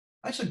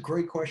 That's a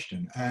great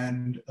question.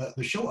 And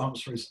the short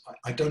answer is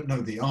I don't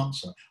know the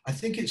answer. I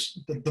think it's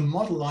the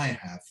model I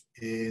have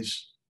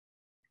is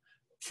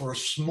for a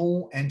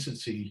small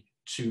entity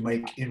to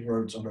make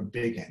inroads on a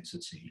big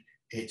entity,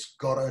 it's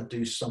got to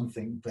do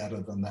something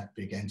better than that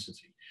big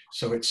entity.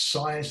 So its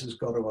size has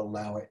got to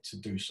allow it to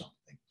do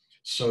something.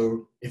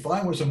 So if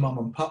I was a mum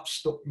and pop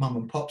store,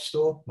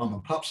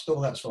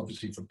 that's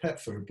obviously for pet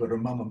food, but a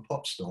mum and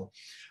pop store.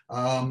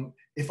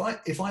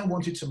 If I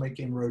wanted to make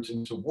inroads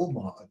into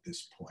Walmart at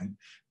this point,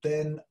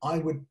 then I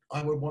would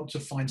want to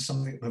find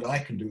something that I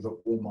can do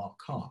that Walmart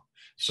can't.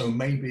 So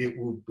maybe it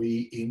will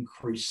be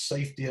increased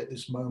safety at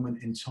this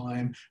moment in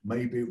time.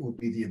 Maybe it will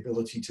be the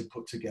ability to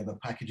put together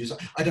packages.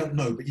 I don't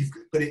know,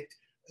 but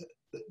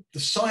the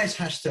size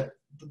has to,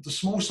 the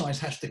small size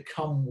has to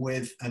come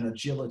with an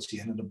agility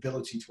and an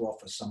ability to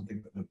offer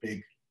something that the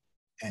big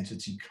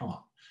entity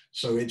can't.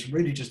 So it's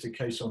really just a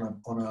case on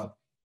a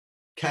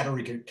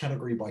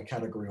category by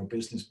category or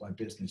business by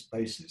business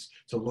basis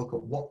to look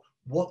at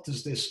what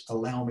does this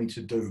allow me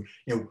to do.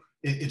 You know,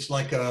 it's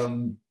like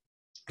a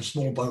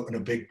small boat and a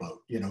big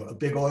boat. You know, a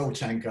big oil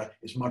tanker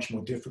is much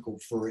more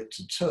difficult for it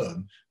to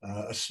turn.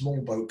 A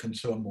small boat can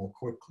turn more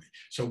quickly.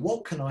 So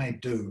what can I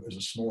do as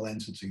a small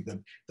entity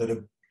that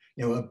a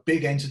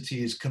big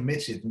entity is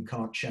committed and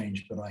can't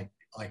change, but I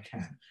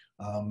can.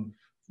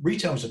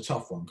 Retail is a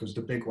tough one because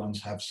the big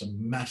ones have some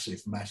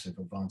massive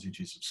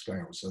advantages of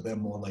scale. So they're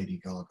more Lady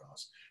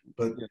Gagas.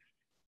 But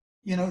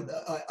you know,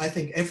 I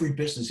think every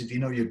business, if you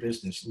know your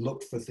business,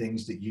 look for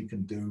things that you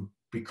can do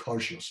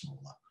because you're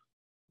smaller.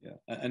 Yeah,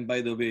 and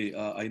by the way,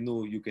 I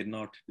know you could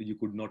not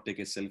take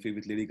a selfie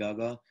with Lady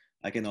Gaga.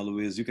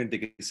 You can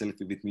take a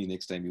selfie with me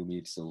next time you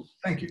meet. So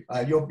thank you.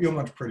 You're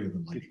much prettier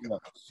than Lady Gaga.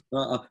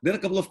 There are a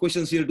couple of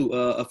questions here too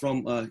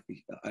from, I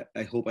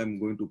hope I'm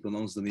going to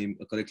pronounce the name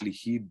correctly,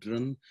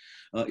 Hedron.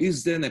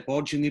 Is there an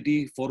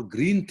opportunity for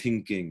green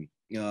thinking,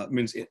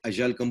 means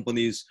agile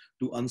companies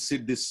to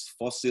unseat this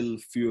fossil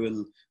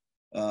fuel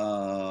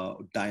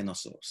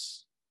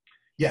dinosaurs?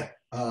 Yeah,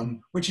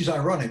 which is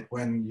ironic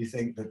when you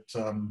think that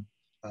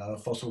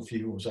fossil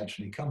fuels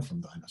actually come from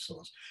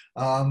dinosaurs,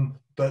 or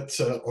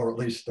at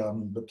least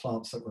the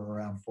plants that were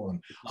around for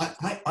them.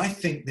 I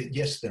think that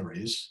yes, there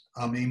is.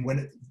 I mean,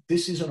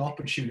 this is an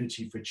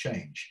opportunity for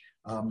change.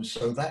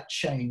 So that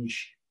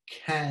change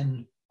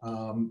can,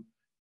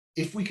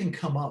 if we can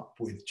come up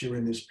with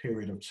during this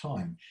period of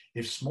time,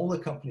 if smaller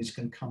companies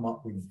can come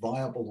up with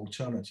viable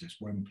alternatives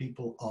when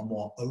people are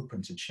more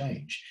open to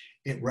change,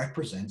 it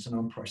represents an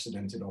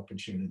unprecedented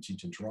opportunity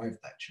to drive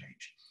that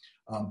change.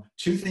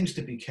 Two things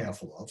to be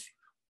careful of.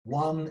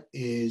 One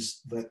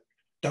is that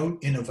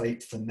don't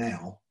innovate for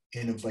now,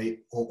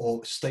 innovate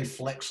or stay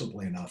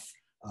flexible enough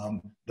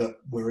that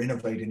we're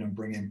innovating and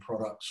bringing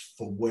products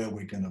for where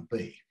we're going to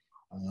be.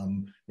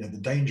 You know,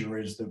 the danger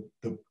is that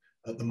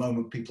at the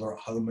moment people are at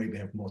home, maybe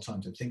have more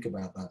time to think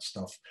about that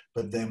stuff,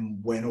 but then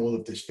when all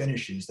of this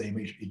finishes, they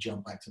immediately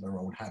jump back to their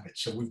old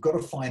habits. So we've got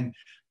to find,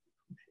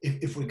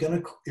 if we're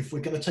going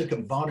to take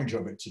advantage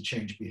of it to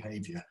change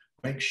behavior,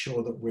 make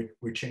sure that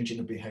we're changing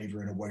the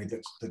behavior in a way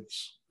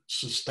that's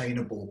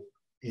sustainable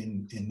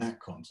in that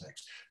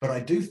context. But I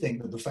do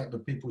think that the fact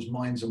that people's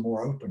minds are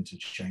more open to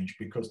change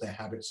because their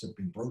habits have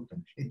been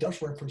broken, it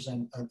does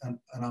represent an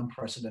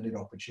unprecedented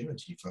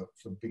opportunity for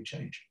big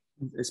change.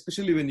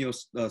 Especially when you're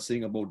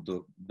saying about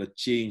the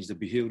change, the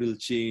behavioral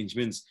change,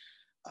 means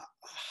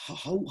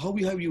how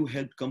have you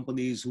helped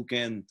companies who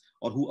can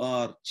or who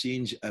are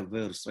change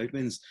averse, right?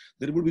 Means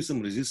there would be some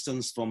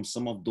resistance from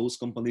some of those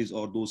companies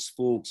or those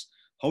folks.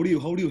 How do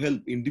you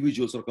help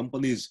individuals or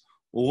companies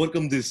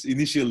overcome this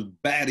initial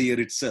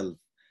barrier itself?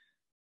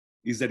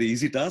 Is that an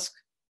easy task?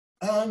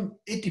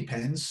 It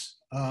depends.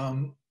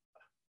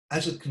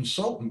 As a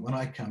consultant, when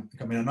I come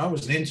in, and I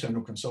was an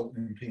internal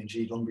consultant in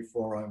P&G long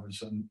before I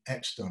was an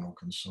external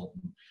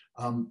consultant,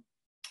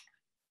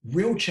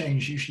 real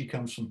change usually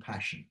comes from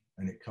passion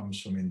and it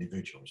comes from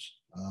individuals.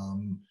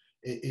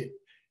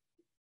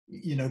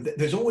 you know,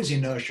 there's always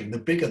inertia, and the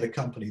bigger the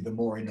company, the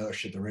more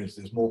inertia there is.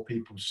 There's more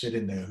people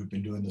sitting there who've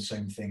been doing the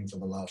same thing for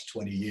the last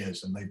 20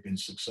 years, and they've been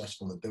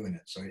successful at doing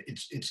it. So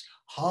it's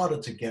harder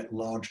to get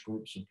large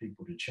groups of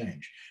people to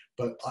change.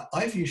 But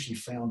I've usually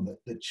found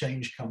that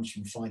change comes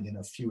from finding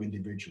a few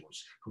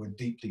individuals who are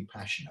deeply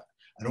passionate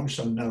and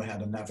also know how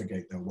to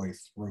navigate their way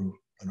through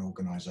an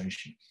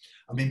organization.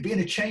 I mean, being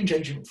a change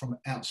agent from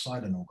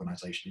outside an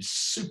organization is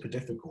super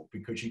difficult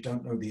because you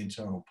don't know the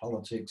internal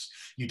politics.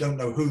 You don't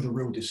know who the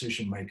real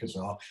decision makers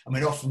are. I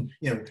mean, often,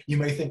 you know, you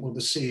may think, well,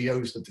 the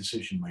CEO is the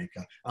decision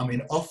maker. I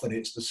mean, often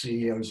it's the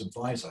CEO's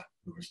advisor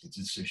who is the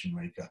decision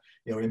maker.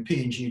 You know, in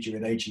P&G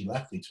during A.G.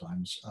 Lafley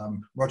times,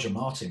 Roger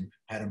Martin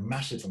had a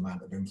massive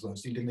amount of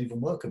influence. He didn't even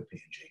work at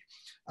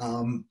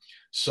P&G.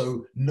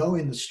 So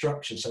knowing the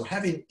structure, so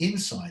having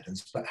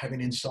insiders, but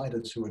having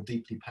insiders who are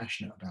deeply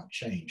passionate about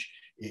change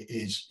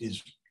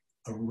is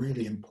a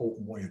really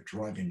important way of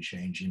driving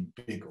change in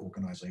big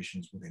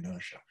organizations with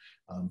inertia.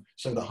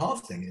 So the hard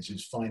thing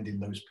is finding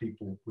those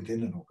people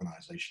within an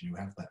organization who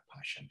have that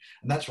passion.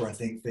 And that's where I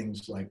think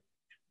things like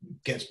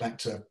gets back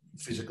to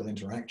physical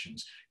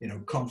interactions, you know,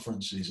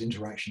 conferences,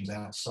 interactions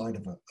outside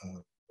of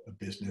a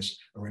business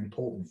are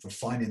important for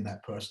finding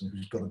that person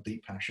who's got a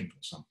deep passion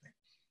for something.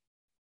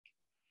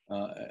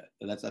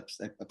 That's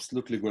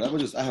absolutely good.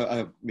 I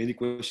have many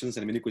questions,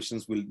 and many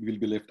questions will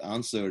be left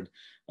answered.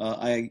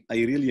 I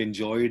really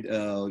enjoyed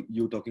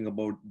you talking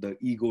about the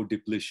ego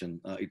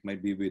depletion. It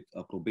might be with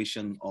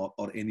probation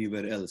or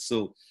anywhere else.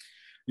 So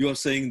you are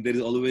saying there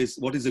is always,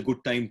 what is a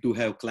good time to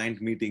have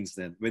client meetings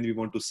then? When we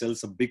want to sell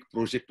some big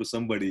project to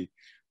somebody,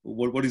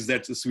 what is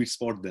that sweet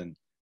spot then?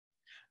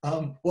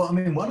 Well, I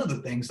mean, one of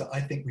the things that I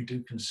think we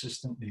do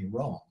consistently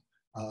wrong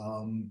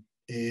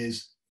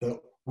is that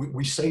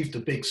we saved the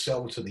big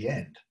sell to the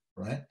end,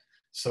 right?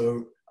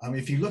 So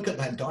if you look at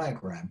that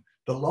diagram,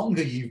 the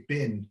longer you've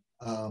been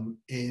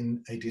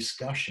in a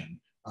discussion,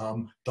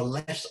 the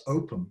less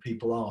open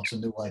people are to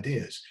new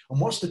ideas. And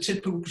what's the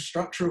typical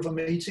structure of a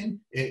meeting?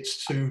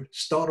 It's to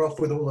start off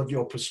with all of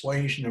your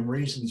persuasion and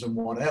reasons and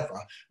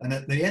whatever. And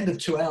at the end of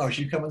 2 hours,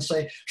 you come and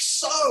say,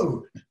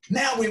 so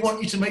now we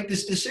want you to make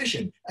this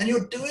decision. And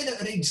you're doing it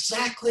at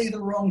exactly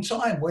the wrong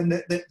time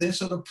when they're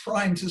sort of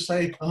primed to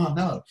say, oh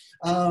no.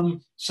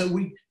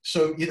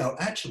 So, you know,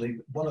 actually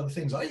one of the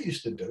things I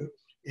used to do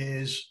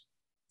is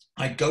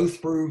I'd go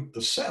through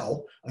the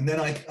sell and then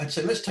I'd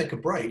say, let's take a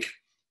break.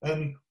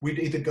 And we'd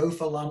either go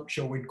for lunch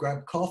or we'd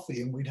grab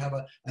coffee and we'd have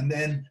and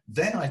then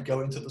I'd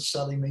go into the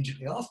cell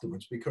immediately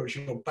afterwards because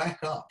you're back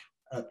up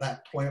at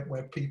that point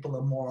where people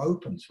are more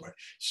open to it.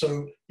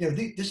 So, you know,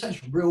 this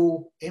has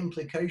real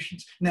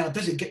implications. Now,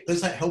 does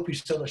that help you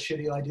sell a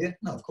shitty idea?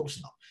 No, of course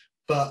not.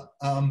 But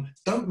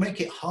don't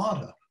make it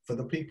harder for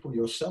the people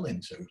you're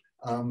selling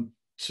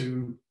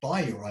to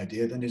buy your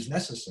idea than is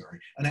necessary.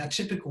 And our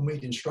typical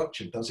meeting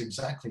structure does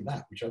exactly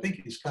that, which I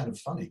think is kind of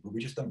funny, but we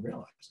just don't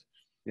realize it.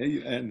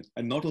 Yeah,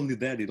 and not only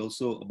that, it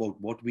also about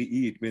what we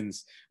eat.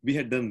 Means we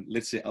had done,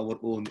 let's say, our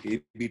own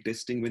A/B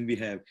testing when we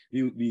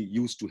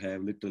used to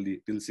have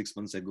literally till 6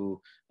 months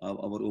ago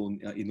our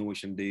own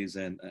innovation days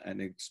and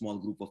a small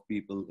group of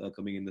people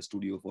coming in the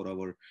studio for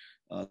our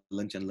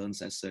lunch and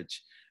learns as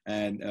such.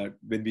 And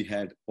when we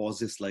had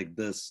pauses like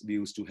this, we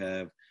used to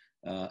have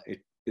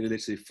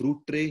let's say fruit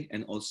tray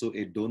and also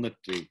a donut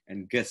tray,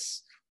 and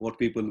guess what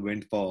people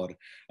went for.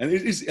 And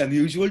it is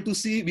unusual to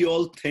see. We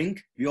all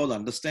think, we all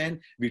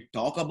understand, we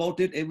talk about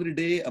it every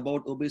day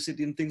about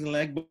obesity and things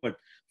like that, but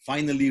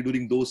finally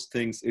during those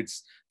things,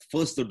 it's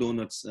first the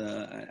donuts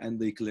and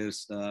the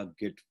eclairs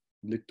get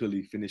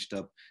literally finished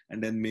up,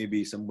 and then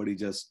maybe somebody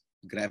just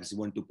grabs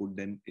one to put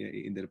them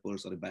in their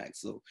purse or a bag.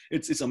 So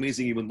it's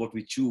amazing even what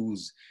we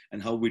choose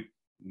and how we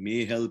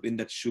may help in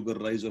that sugar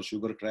rise or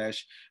sugar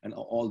crash and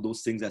all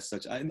those things as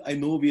such. I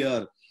know we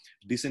are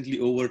decently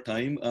over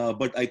time,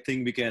 but I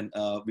think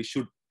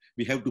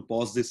we have to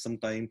pause this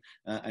sometime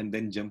and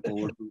then jump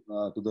over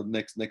to the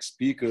next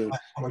speaker. I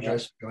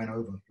apologize for going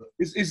over. But...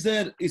 Is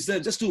there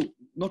just to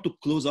not to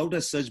close out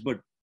as such, but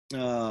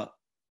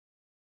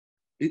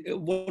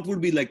what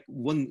would be like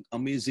one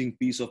amazing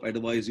piece of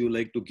advice you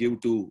like to give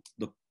to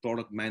the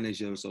product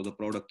managers or the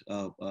product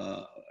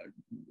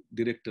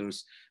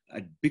directors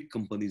at big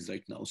companies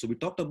right now? So we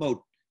talked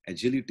about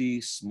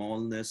agility,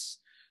 smallness,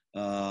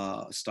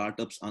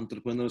 startups,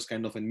 entrepreneurs,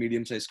 kind of, and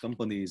medium-sized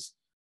companies.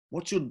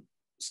 What should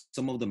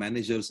some of the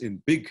managers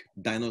in big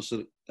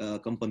dinosaur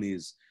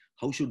companies,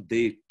 how should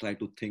they try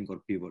to think or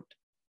pivot?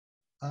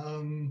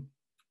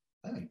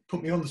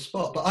 Put me on the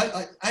spot, but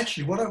I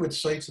actually, what I would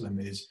say to them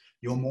is,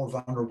 you're more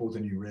vulnerable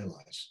than you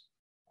realize.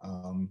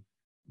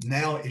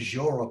 Now is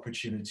your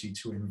opportunity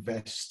to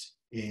invest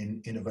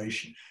in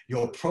innovation.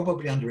 You're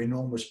probably under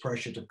enormous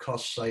pressure to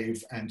cost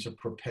save and to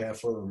prepare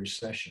for a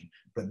recession,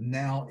 but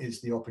now is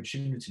the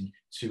opportunity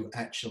to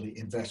actually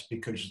invest,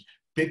 because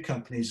big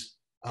companies,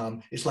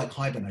 it's like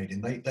hibernating.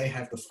 They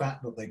have the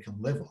fat that they can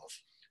live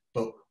off,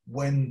 but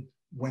when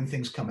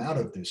things come out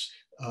of this,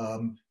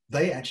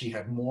 they actually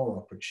have more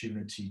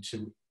opportunity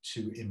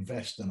to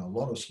invest than a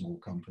lot of small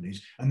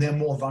companies, and they're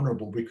more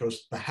vulnerable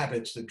because the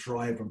habits that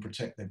drive and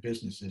protect their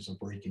businesses are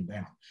breaking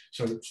down.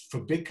 So for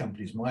big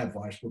companies, my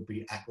advice would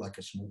be act like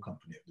a small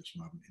company at this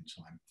moment in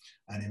time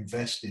and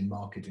invest in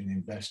marketing,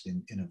 invest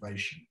in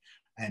innovation,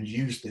 and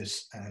use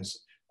this as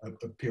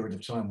a period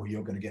of time where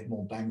you're going to get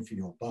more bang for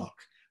your buck.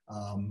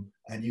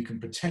 And you can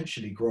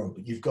potentially grow,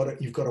 but you've got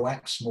to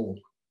act small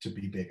to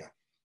be bigger.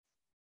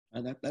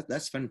 And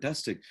that's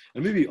fantastic.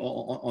 And maybe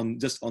on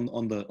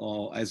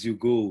the as you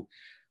go,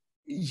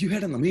 you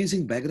had an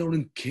amazing background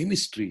in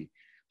chemistry.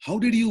 How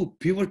did you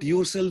pivot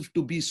yourself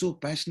to be so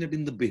passionate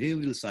in the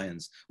behavioral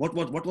science? What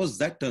was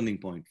that turning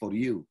point for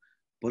you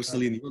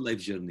personally in your life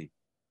journey?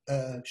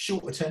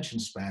 Short attention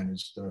span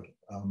is the.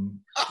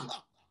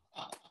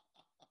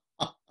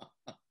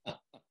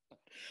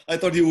 I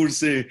thought you would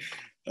say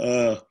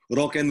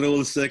rock and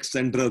roll, sex,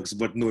 and drugs,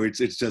 but no,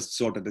 it's just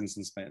short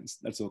attention spans.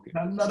 That's okay.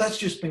 No, that's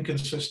just been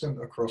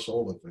consistent across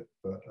all of it.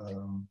 But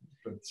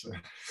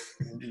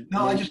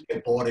no, I just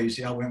get bored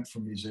easy. I went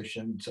from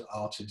musician to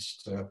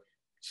artist to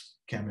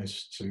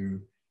chemist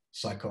to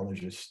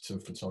psychologist to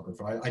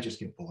photographer. I just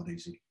get bored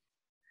easy.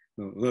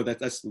 No,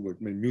 that's the word.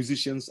 I mean,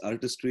 musicians,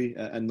 artistry,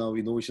 and now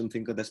innovation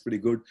thinker. That's pretty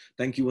good.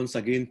 Thank you once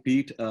again,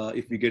 Pete.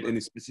 If we get any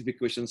specific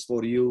questions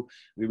for you,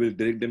 we will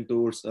direct them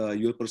towards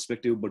your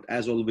perspective. But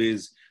as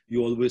always,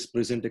 you always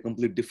present a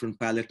complete different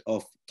palette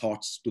of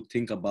thoughts to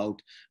think about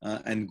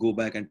and go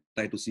back and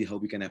try to see how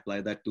we can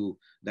apply that to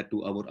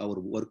our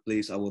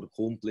workplace, our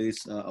home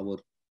place, our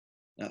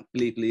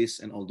play place,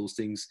 and all those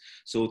things.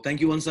 So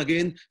thank you once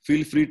again.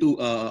 Feel free to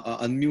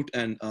unmute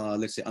and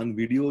let's say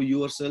unvideo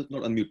yourself,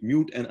 not unmute,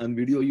 mute and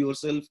unvideo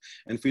yourself,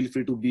 and feel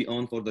free to be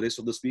on for the rest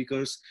of the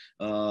speakers.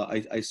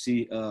 I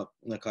see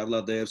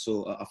Carla there,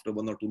 so after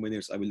 1 or 2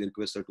 minutes I will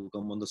request her to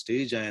come on the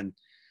stage, and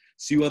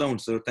see you around,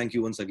 sir. Thank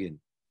you once again.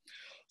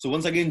 So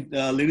once again,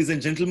 ladies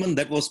and gentlemen,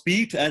 that was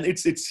Pete, and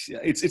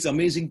it's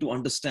amazing to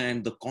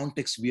understand the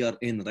context we are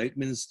in, right?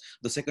 Means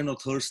the second or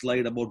third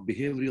slide about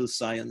behavioral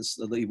science,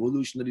 the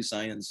evolutionary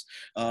science,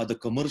 the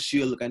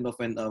commercial kind of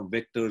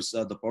vectors,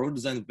 the product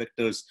design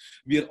vectors.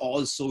 We are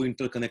all so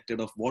interconnected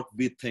of what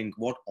we think,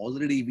 what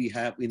already we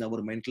have in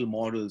our mental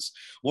models,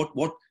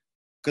 what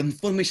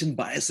confirmation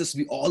biases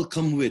we all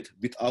come with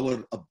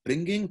our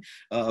upbringing,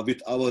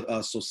 with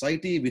our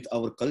society, with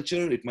our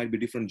culture. It might be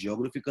different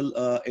geographical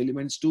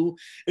elements too.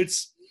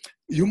 It's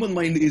human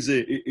mind is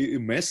a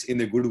mess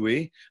in a good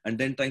way, and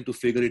then trying to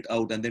figure it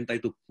out and then try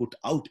to put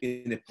out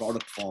in a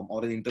product form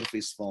or an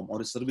interface form or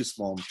a service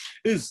form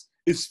is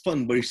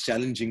fun, but it's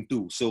challenging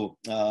too. So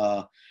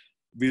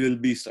we will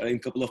be, in a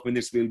couple of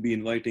minutes, we'll be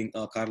inviting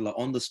Carla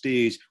on the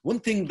stage.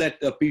 One thing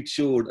that Pete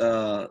showed,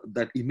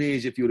 that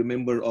image, if you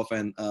remember, of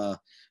a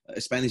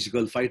Spanish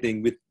girl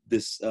fighting with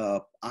this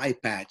eye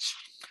patch.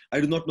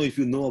 I do not know if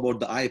you know about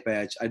the eye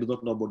patch. I do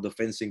not know about the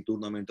fencing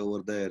tournament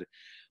over there.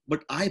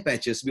 But eye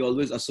patches, we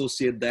always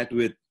associate that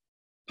with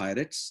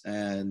pirates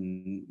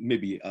and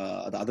maybe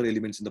the other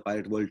elements in the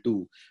pirate world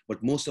too.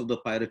 But most of the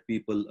pirate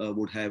people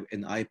would have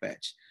an eye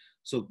patch.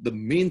 So the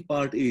main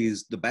part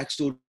is, the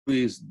backstory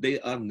is, they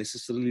are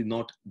necessarily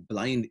not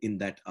blind in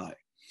that eye.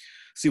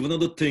 See, one of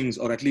the things,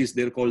 or at least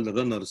they're called the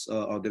runners,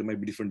 or there might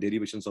be different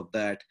derivations of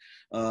that.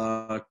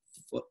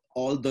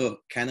 All the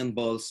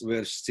cannonballs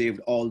were saved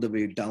all the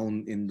way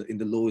down in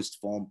the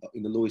lowest form,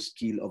 in the lowest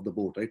keel of the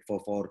boat, right?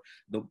 For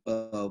the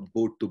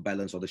boat to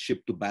balance, or the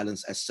ship to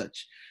balance as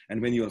such.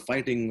 And when you're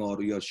fighting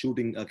or you're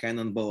shooting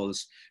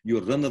cannonballs,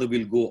 your runner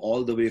will go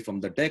all the way from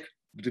the deck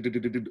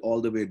all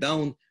the way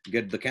down,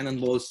 get the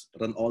cannonballs,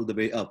 run all the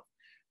way up.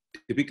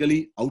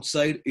 Typically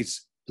outside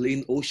it's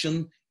plain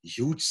ocean,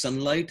 huge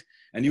sunlight,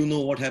 and you know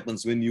what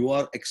happens when you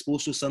are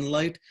exposed to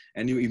sunlight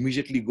and you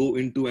immediately go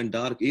into a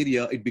dark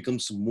area, it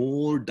becomes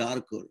more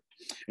darker.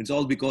 It's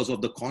all because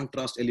of the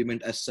contrast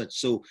element as such.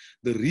 So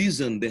the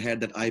reason they had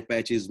that eye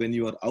patch is, when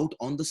you are out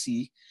on the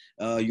sea,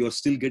 you are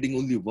still getting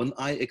only one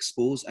eye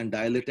exposed and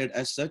dilated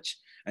as such.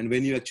 And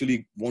when you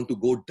actually want to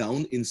go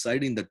down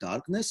inside in the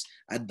darkness,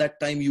 at that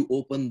time you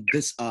open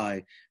this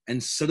eye,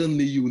 and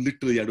suddenly you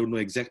literally, I don't know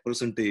exact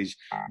percentage,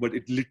 but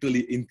it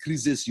literally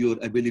increases your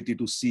ability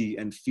to see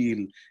and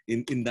feel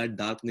in that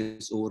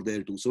darkness over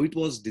there too. So it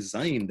was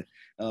designed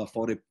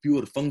for a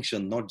pure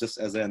function, not just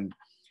as an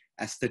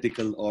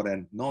aesthetical or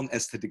a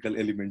non-aesthetical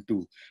element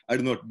too. I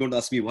don't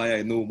ask me why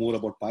I know more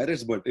about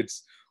pirates, but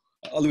it's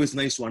always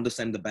nice to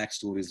understand the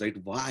backstories, right?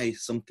 Why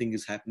something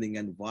is happening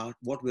and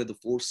what were the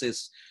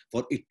forces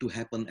for it to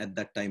happen at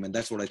that time. And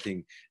that's what I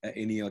think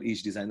any or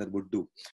each designer would do.